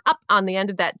kind of going up on the end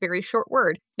of that very short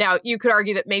word. Now, you could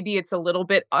argue that maybe it's a little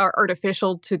bit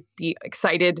artificial to be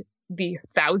excited the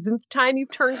 1,000th time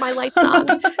you've turned my lights on.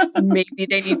 Maybe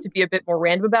they need to be a bit more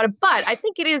random about it. But I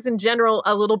think it is, in general,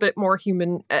 a little bit more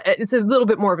human. It's a little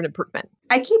bit more of an improvement.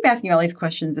 I keep asking all these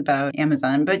questions about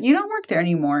Amazon, but you don't work there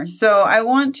anymore. So I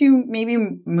want to maybe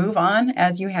move on,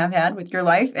 as you have had with your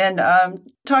life, and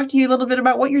talk to you a little bit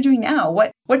about what you're doing now.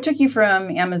 What took you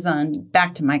from Amazon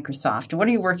back to Microsoft? What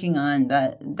are you working on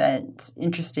that's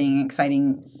interesting,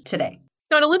 exciting today?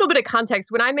 So in a little bit of context,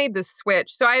 when I made this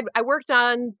switch, so I worked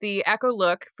on the Echo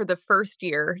Look for the first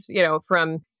year,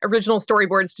 from original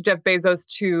storyboards to Jeff Bezos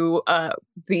to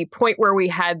the point where we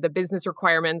had the business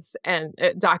requirements and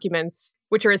documents,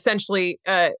 which are essentially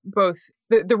both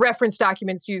the reference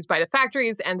documents used by the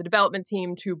factories and the development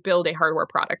team to build a hardware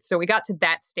product. So we got to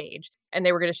that stage and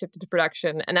they were going to shift it to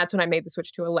production. And that's when I made the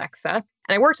switch to Alexa. And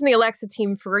I worked in the Alexa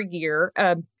team for a year.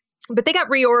 But they got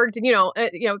reorged,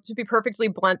 and to be perfectly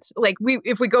blunt, like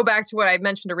if we go back to what I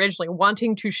mentioned originally,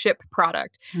 wanting to ship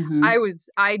product, mm-hmm.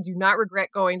 I do not regret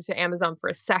going to Amazon for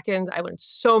a second. I learned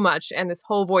so much, and this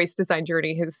whole voice design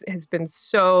journey has been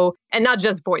so, and not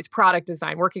just voice, product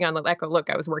design. Working on the Echo Look,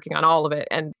 I was working on all of it,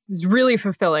 and it was really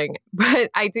fulfilling.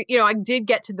 But I did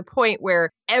get to the point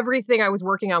where everything I was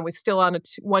working on was still on a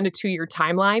 1 to 2 year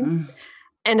timeline.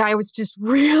 And I was just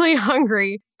really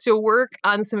hungry to work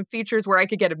on some features where I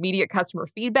could get immediate customer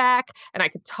feedback and I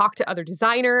could talk to other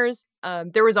designers.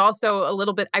 There was also a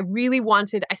little bit, I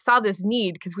saw this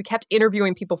need because we kept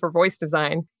interviewing people for voice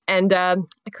design. And I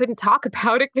couldn't talk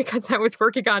about it because I was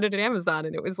working on it at Amazon.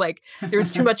 And it was like, there was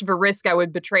too much of a risk I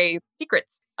would betray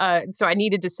secrets. So I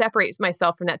needed to separate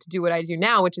myself from that to do what I do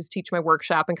now, which is teach my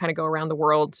workshop and kind of go around the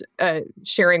world,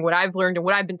 sharing what I've learned and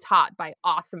what I've been taught by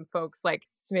awesome folks like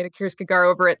Samantha Kierkegaard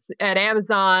over at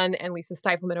Amazon and Lisa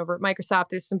Stifelman over at Microsoft.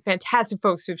 There's some fantastic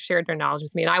folks who have shared their knowledge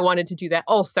with me, and I wanted to do that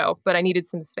also, but I needed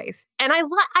some space. And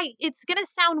it's going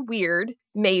to sound weird,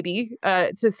 maybe,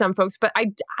 to some folks, but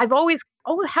I've always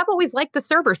liked the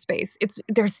server space.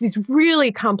 There's these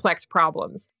really complex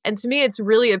problems, and to me, it's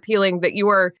really appealing that you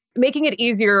are making it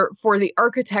easier for the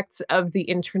architects of the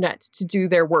internet to do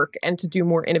their work and to do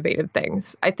more innovative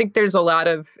things. I think there's a lot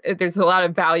of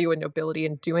value and nobility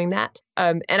in doing that.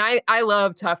 And I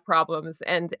love tough problems,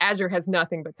 and Azure has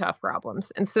nothing but tough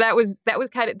problems. And so that was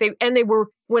kind of they were,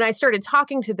 when I started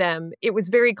talking to them, it was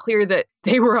very clear that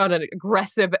they were on an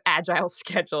aggressive agile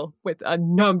schedule with a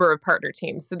number of partner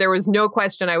teams. So there was no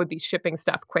question I would be shipping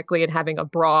stuff quickly and having a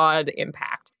broad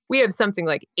impact. We have something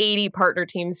like 80 partner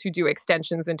teams who do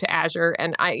extensions into Azure.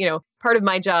 And part of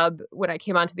my job when I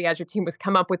came onto the Azure team was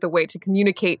come up with a way to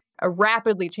communicate a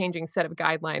rapidly changing set of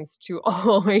guidelines to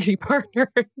all 80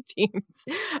 partner teams.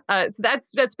 So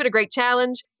that's been a great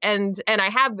challenge. And I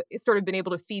have sort of been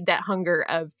able to feed that hunger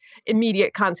of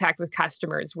immediate contact with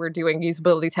customers. We're doing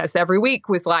usability tests every week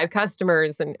with live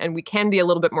customers, and we can be a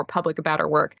little bit more public about our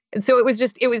work. And so it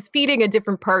was feeding a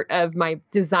different part of my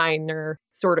designer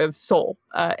sort of soul.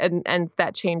 And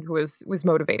that change was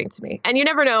motivating to me. And you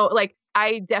never know, like,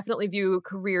 I definitely view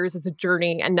careers as a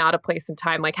journey and not a place in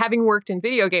time. Like, having worked in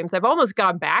video games, I've almost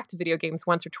gone back to video games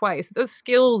once or twice. Those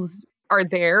skills are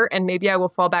there, and maybe I will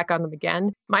fall back on them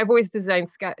again. My voice design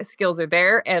skills are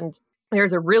there, and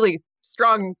there's a really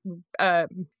strong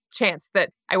chance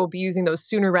that I will be using those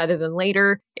sooner rather than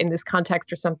later in this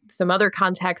context or some other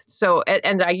context. So,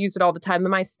 and I use it all the time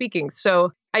in my speaking.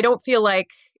 So I don't feel like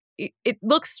it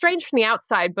looks strange from the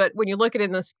outside, but when you look at it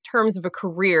in the terms of a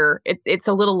career, it's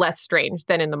a little less strange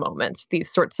than in the moment.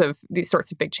 These sorts of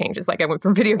big changes. Like, I went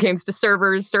from video games to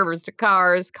servers to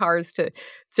cars to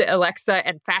Alexa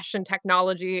and fashion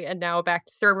technology, and now back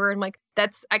to server. And like,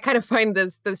 I kind of find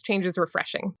those changes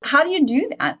refreshing. How do you do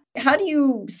that? How do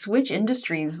you switch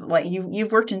industries? Like,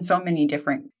 you've worked in so many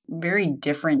very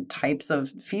different types of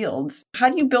fields.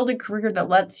 How do you build a career that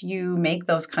lets you make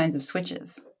those kinds of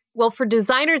switches? Well, for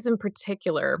designers in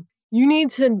particular,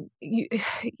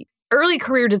 early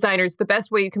career designers, the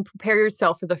best way you can prepare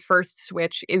yourself for the first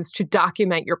switch is to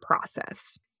document your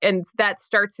process. And that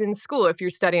starts in school if you're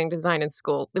studying design in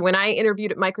school. When I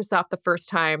interviewed at Microsoft the first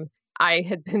time, I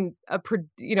had been a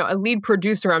lead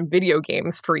producer on video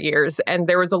games for years. And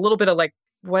there was a little bit of like,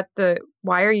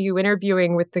 why are you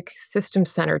interviewing with the System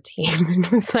Center team? And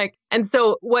it was like, and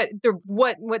so what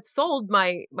sold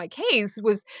my case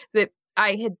was that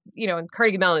I had, and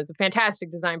Carnegie Mellon is a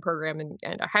fantastic design program, and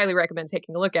I highly recommend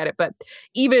taking a look at it. But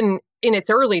even in its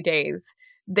early days,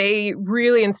 they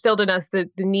really instilled in us the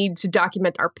need to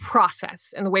document our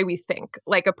process and the way we think.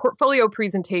 Like, a portfolio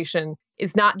presentation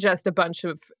is not just a bunch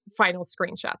of final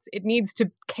screenshots. It needs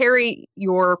to carry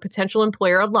your potential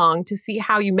employer along to see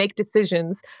how you make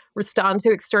decisions, respond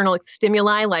to external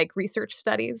stimuli like research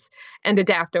studies, and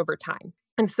adapt over time.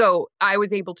 And so I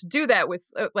was able to do that with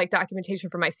documentation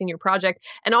for my senior project,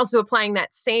 and also applying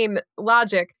that same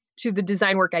logic to the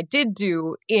design work I did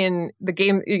do in the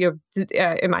game,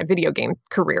 in my video game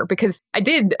career, because I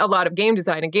did a lot of game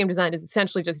design, and game design is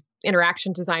essentially just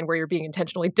interaction design where you're being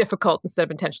intentionally difficult instead of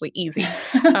intentionally easy.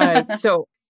 So,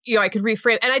 I could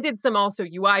reframe, and I did some also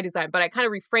UI design, but I kind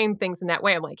of reframed things in that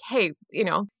way. I'm like, hey,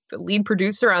 the lead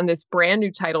producer on this brand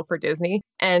new title for Disney,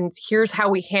 and here's how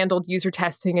we handled user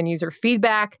testing and user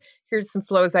feedback. Here's some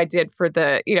flows I did for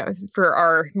for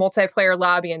our multiplayer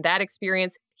lobby and that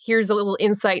experience. Here's a little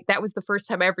insight. That was the first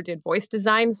time I ever did voice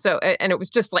design. So, and it was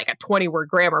just like a 20-word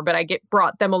grammar, but I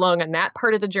brought them along on that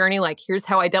part of the journey. Like, here's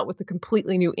how I dealt with the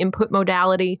completely new input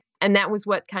modality. And that was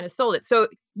what kind of sold it. So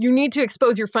you need to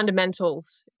expose your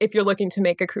fundamentals if you're looking to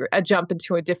make a jump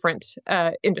into a different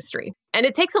industry. And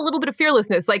it takes a little bit of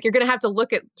fearlessness. Like, you're going to have to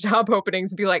look at job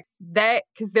openings and be like, that,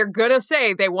 because they're going to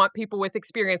say they want people with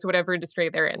experience, whatever industry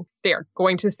they're in. They are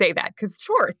going to say that because,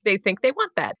 sure, they think they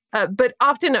want that. But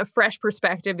often a fresh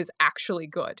perspective is actually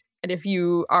good. And if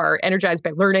you are energized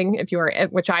by learning, if you are,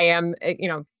 which I am,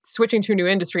 switching to a new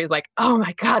industry is like, oh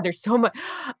my God, there's so much.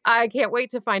 I can't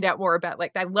wait to find out more about,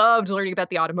 like, I loved learning about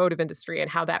the automotive industry and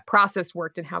how that process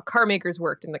worked and how car makers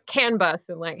worked and the CAN bus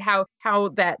and like how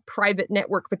that private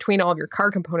network between all of your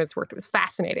car components worked. It was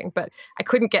fascinating, but I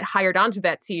couldn't get hired onto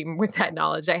that team with that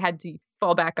knowledge. I had to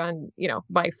fall back on,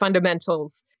 my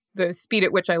fundamentals, the speed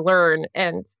at which I learn,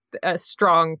 and a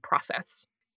strong process.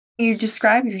 You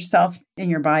describe yourself in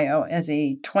your bio as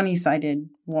a 20-sided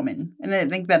woman. And I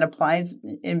think that applies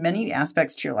in many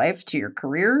aspects to your life, to your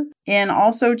career, and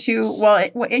also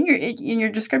to, in your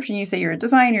description, you say you're a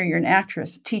designer, you're an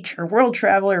actress, a teacher, world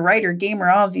traveler, writer, gamer,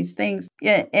 all of these things.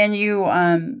 And you,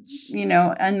 on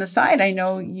the side, I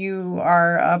know you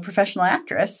are a professional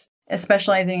actress,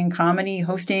 specializing in comedy,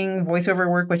 hosting, voiceover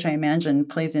work, which I imagine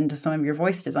plays into some of your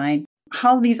voice design.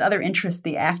 How these other interests,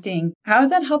 the acting, how has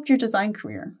that helped your design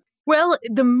career? Well,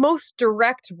 the most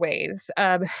direct ways,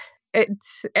 and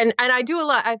I do a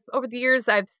lot. Over the years,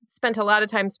 I've spent a lot of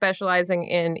time specializing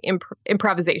in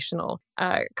improvisational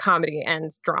comedy and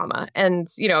drama. And,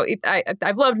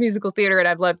 I've loved musical theater and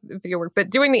I've loved video work, but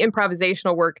doing the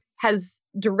improvisational work has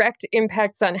direct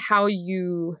impacts on how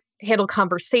you handle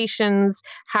conversations,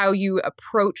 how you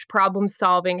approach problem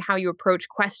solving, how you approach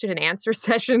question and answer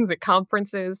sessions at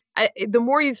conferences. The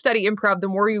more you study improv, the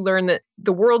more you learn that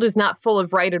the world is not full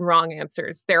of right and wrong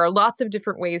answers. There are lots of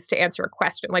different ways to answer a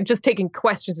question, like just taking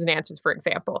questions and answers, for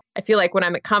example. I feel like when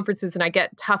I'm at conferences and I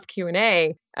get tough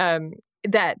Q&A,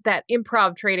 that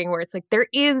improv training where it's like there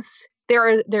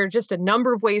are just a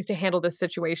number of ways to handle this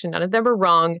situation. None of them are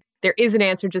wrong. There is an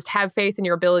answer. Just have faith in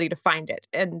your ability to find it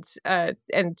and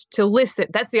to listen.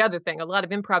 That's the other thing. A lot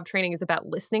of improv training is about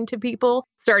listening to people,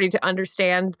 starting to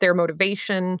understand their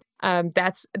motivation.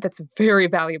 That's a very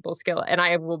valuable skill. And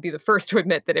I will be the first to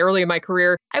admit that early in my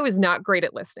career, I was not great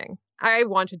at listening. I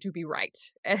wanted to be right.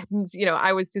 And,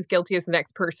 I was as guilty as the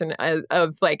next person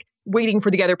of like waiting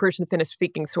for the other person to finish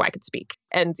speaking so I could speak.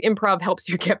 And improv helps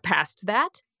you get past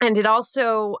that. And it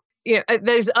also,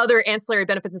 there's other ancillary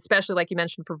benefits, especially like you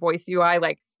mentioned for voice UI,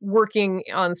 like working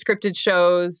on scripted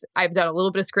shows. I've done a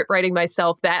little bit of script writing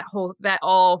myself. That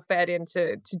all fed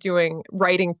into doing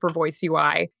writing for voice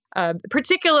UI,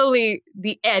 particularly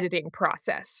the editing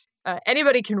process.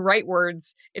 Anybody can write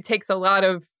words. It takes a lot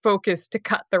of focus to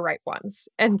cut the right ones.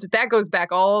 And that goes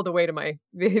back all the way to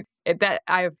that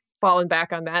I've fallen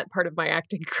back on that part of my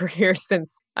acting career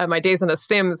since my days on The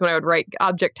Sims, when I would write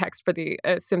object text for the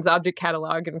Sims object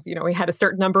catalog. And, we had a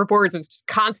certain number of words. It was just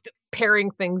constant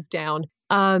paring things down.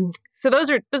 So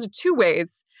those are two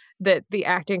ways that the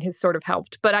acting has sort of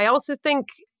helped. But I also think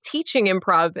teaching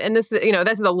improv, and this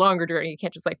is a longer journey. You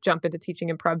can't just like jump into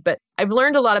teaching improv, but I've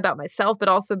learned a lot about myself, but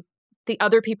also the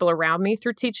other people around me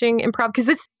through teaching improv, because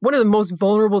it's one of the most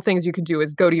vulnerable things you can do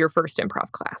is go to your first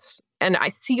improv class. And I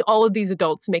see all of these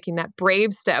adults making that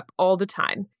brave step all the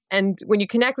time. And when you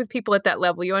connect with people at that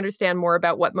level, you understand more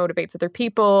about what motivates other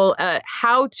people,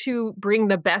 how to bring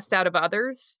the best out of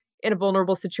others in a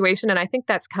vulnerable situation. And I think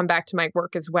that's come back to my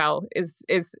work as well,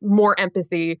 is more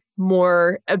empathy,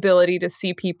 more ability to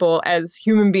see people as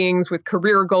human beings with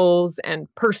career goals and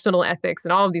personal ethics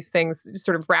and all of these things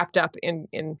sort of wrapped up in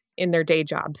their day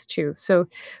jobs too. So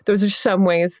those are some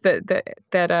ways that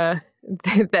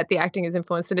the acting is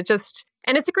influenced.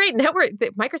 And it's a great network.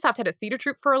 Microsoft had a theater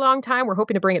troupe for a long time. We're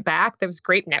hoping to bring it back. That was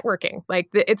great networking.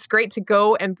 It's great to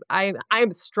go. And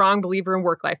I'm a strong believer in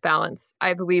work-life balance.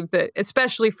 I believe that,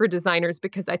 especially for designers,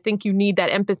 because I think you need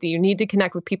that empathy. You need to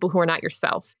connect with people who are not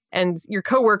yourself. And your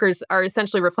coworkers are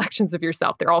essentially reflections of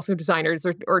yourself. They're also designers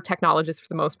or technologists for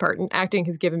the most part. And acting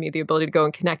has given me the ability to go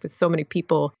and connect with so many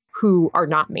people who are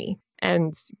not me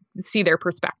and see their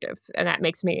perspectives. And that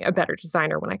makes me a better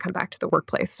designer when I come back to the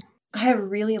workplace. I have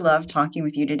really loved talking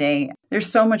with you today. There's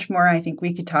so much more I think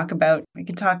we could talk about. We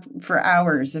could talk for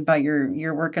hours about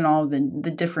your work in all the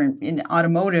different, in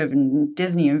automotive and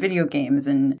Disney and video games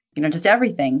and, just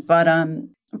everything.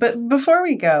 But before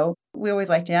we go, we always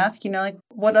like to ask,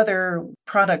 what other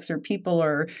products or people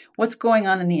or what's going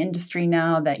on in the industry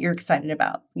now that you're excited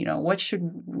about? What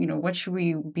should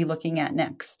we be looking at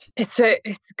next? It's a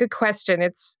good question.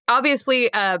 It's obviously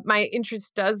my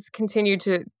interest does continue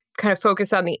to kind of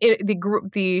focus on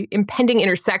the impending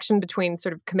intersection between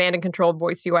sort of command and control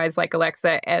voice UIs like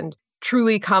Alexa and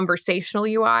truly conversational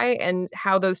UI, and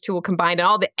how those two will combine, and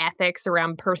all the ethics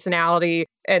around personality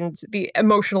and the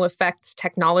emotional effects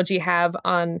technology have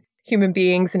on human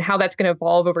beings and how that's going to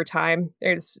evolve over time.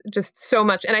 There's just so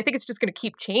much. And I think it's just going to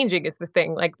keep changing is the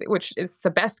thing, which is the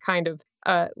best kind of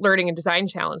learning and design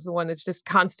challenge, the one that's just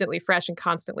constantly fresh and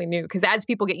constantly new. Because as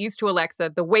people get used to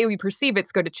Alexa, the way we perceive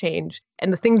it's going to change,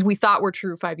 and the things we thought were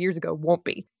true 5 years ago won't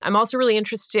be. I'm also really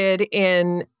interested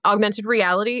in augmented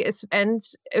reality and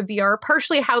VR,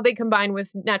 partially how they combine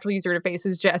with natural user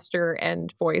interfaces, gesture,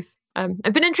 and voice.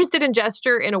 I've been interested in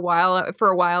gesture for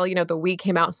a while. You know, the Wii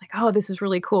came out. It's like, oh, this is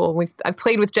really cool. I've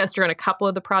played with gesture on a couple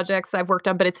of the projects I've worked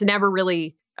on, but it's never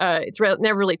really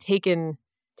taken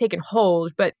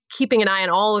hold. But keeping an eye on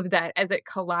all of that as it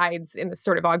collides in the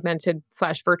sort of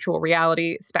augmented/virtual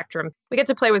reality spectrum. We get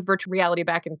to play with virtual reality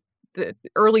back in the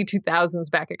early 2000s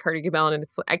back at Carnegie Mellon, and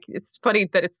it's funny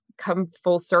that it's come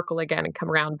full circle again and come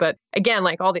around. But again,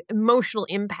 like all the emotional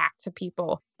impact to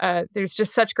people, there's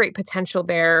just such great potential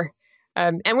there.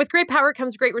 And with great power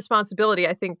comes great responsibility.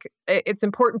 I think it's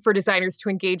important for designers to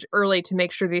engage early to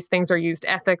make sure these things are used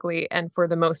ethically and for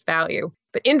the most value.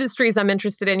 But industries I'm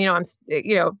interested in, I'm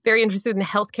very interested in the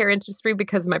healthcare industry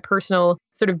because of my personal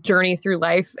sort of journey through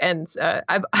life. And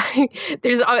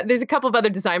there's a couple of other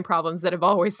design problems that have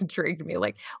always intrigued me.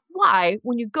 Like, why,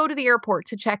 when you go to the airport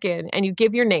to check in and you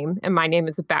give your name, and my name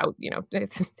is about,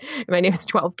 my name is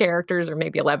 12 characters or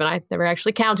maybe 11. I've never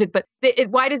actually counted, but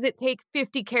why does it take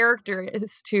 50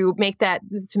 characters to make that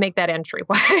entry?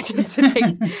 Why does it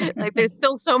take, like, there's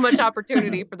still so much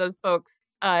opportunity for those folks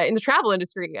in the travel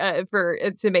industry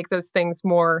to make those things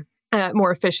more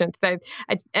efficient.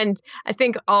 And I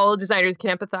think all designers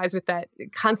can empathize with that,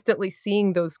 constantly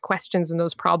seeing those questions and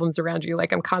those problems around you.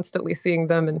 Like, I'm constantly seeing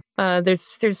them, and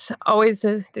there's always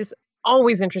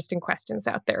interesting questions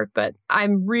out there. But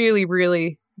I'm really,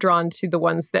 really drawn to the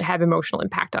ones that have emotional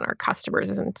impact on our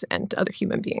customers and other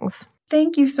human beings.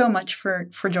 Thank you so much for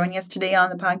joining us today on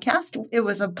the podcast. It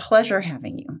was a pleasure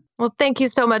having you. Well, thank you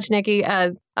so much, Nikki.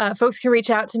 Folks can reach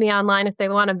out to me online if they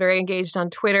want. I'm very engaged on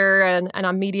Twitter and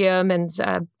on Medium, and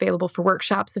available for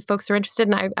workshops if folks are interested.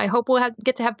 And I hope we'll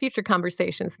get to have future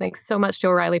conversations. Thanks so much, Joe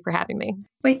O'Reilly, for having me.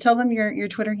 Wait, tell them your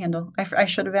Twitter handle. I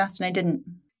should have asked and I didn't.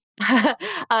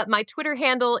 My Twitter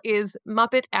handle is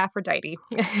Muppet Aphrodite.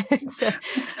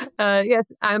 Yes,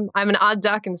 I'm an odd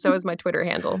duck, and so is my Twitter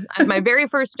handle. My very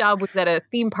first job was at a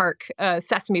theme park,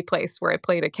 Sesame Place, where I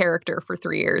played a character for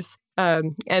 3 years.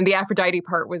 And the Aphrodite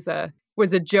part was a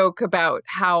joke about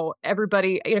how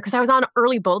everybody, because I was on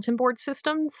early bulletin board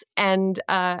systems, and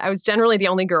I was generally the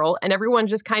only girl, and everyone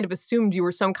just kind of assumed you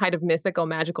were some kind of mythical,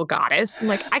 magical goddess. I'm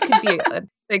like, I could be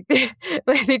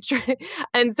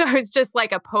and so it's just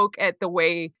like a poke at the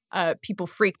way people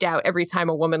freaked out every time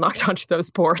a woman locked onto those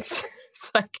boards.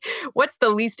 It's like, what's the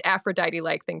least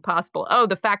Aphrodite-like thing possible? Oh,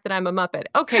 the fact that I'm a Muppet.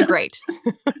 Okay, great.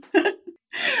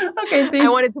 Okay, so I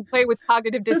wanted to play with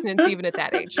cognitive dissonance even at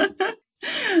that age.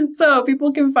 So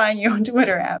people can find you on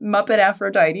Twitter at Muppet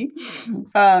Aphrodite.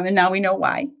 And now we know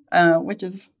why, which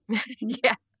is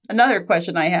yes. Another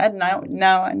question I had. Now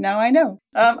I know.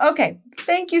 Okay.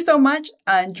 Thank you so much.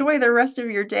 Enjoy the rest of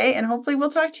your day, and hopefully we'll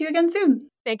talk to you again soon.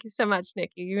 Thank you so much,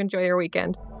 Nikki. You enjoy your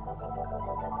weekend.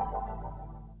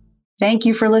 Thank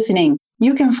you for listening.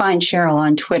 You can find Cheryl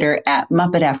on Twitter at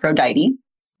Muppet Aphrodite.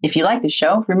 If you like the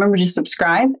show, remember to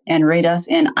subscribe and rate us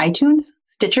in iTunes,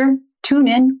 Stitcher,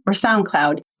 TuneIn, or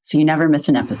SoundCloud so you never miss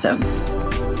an episode.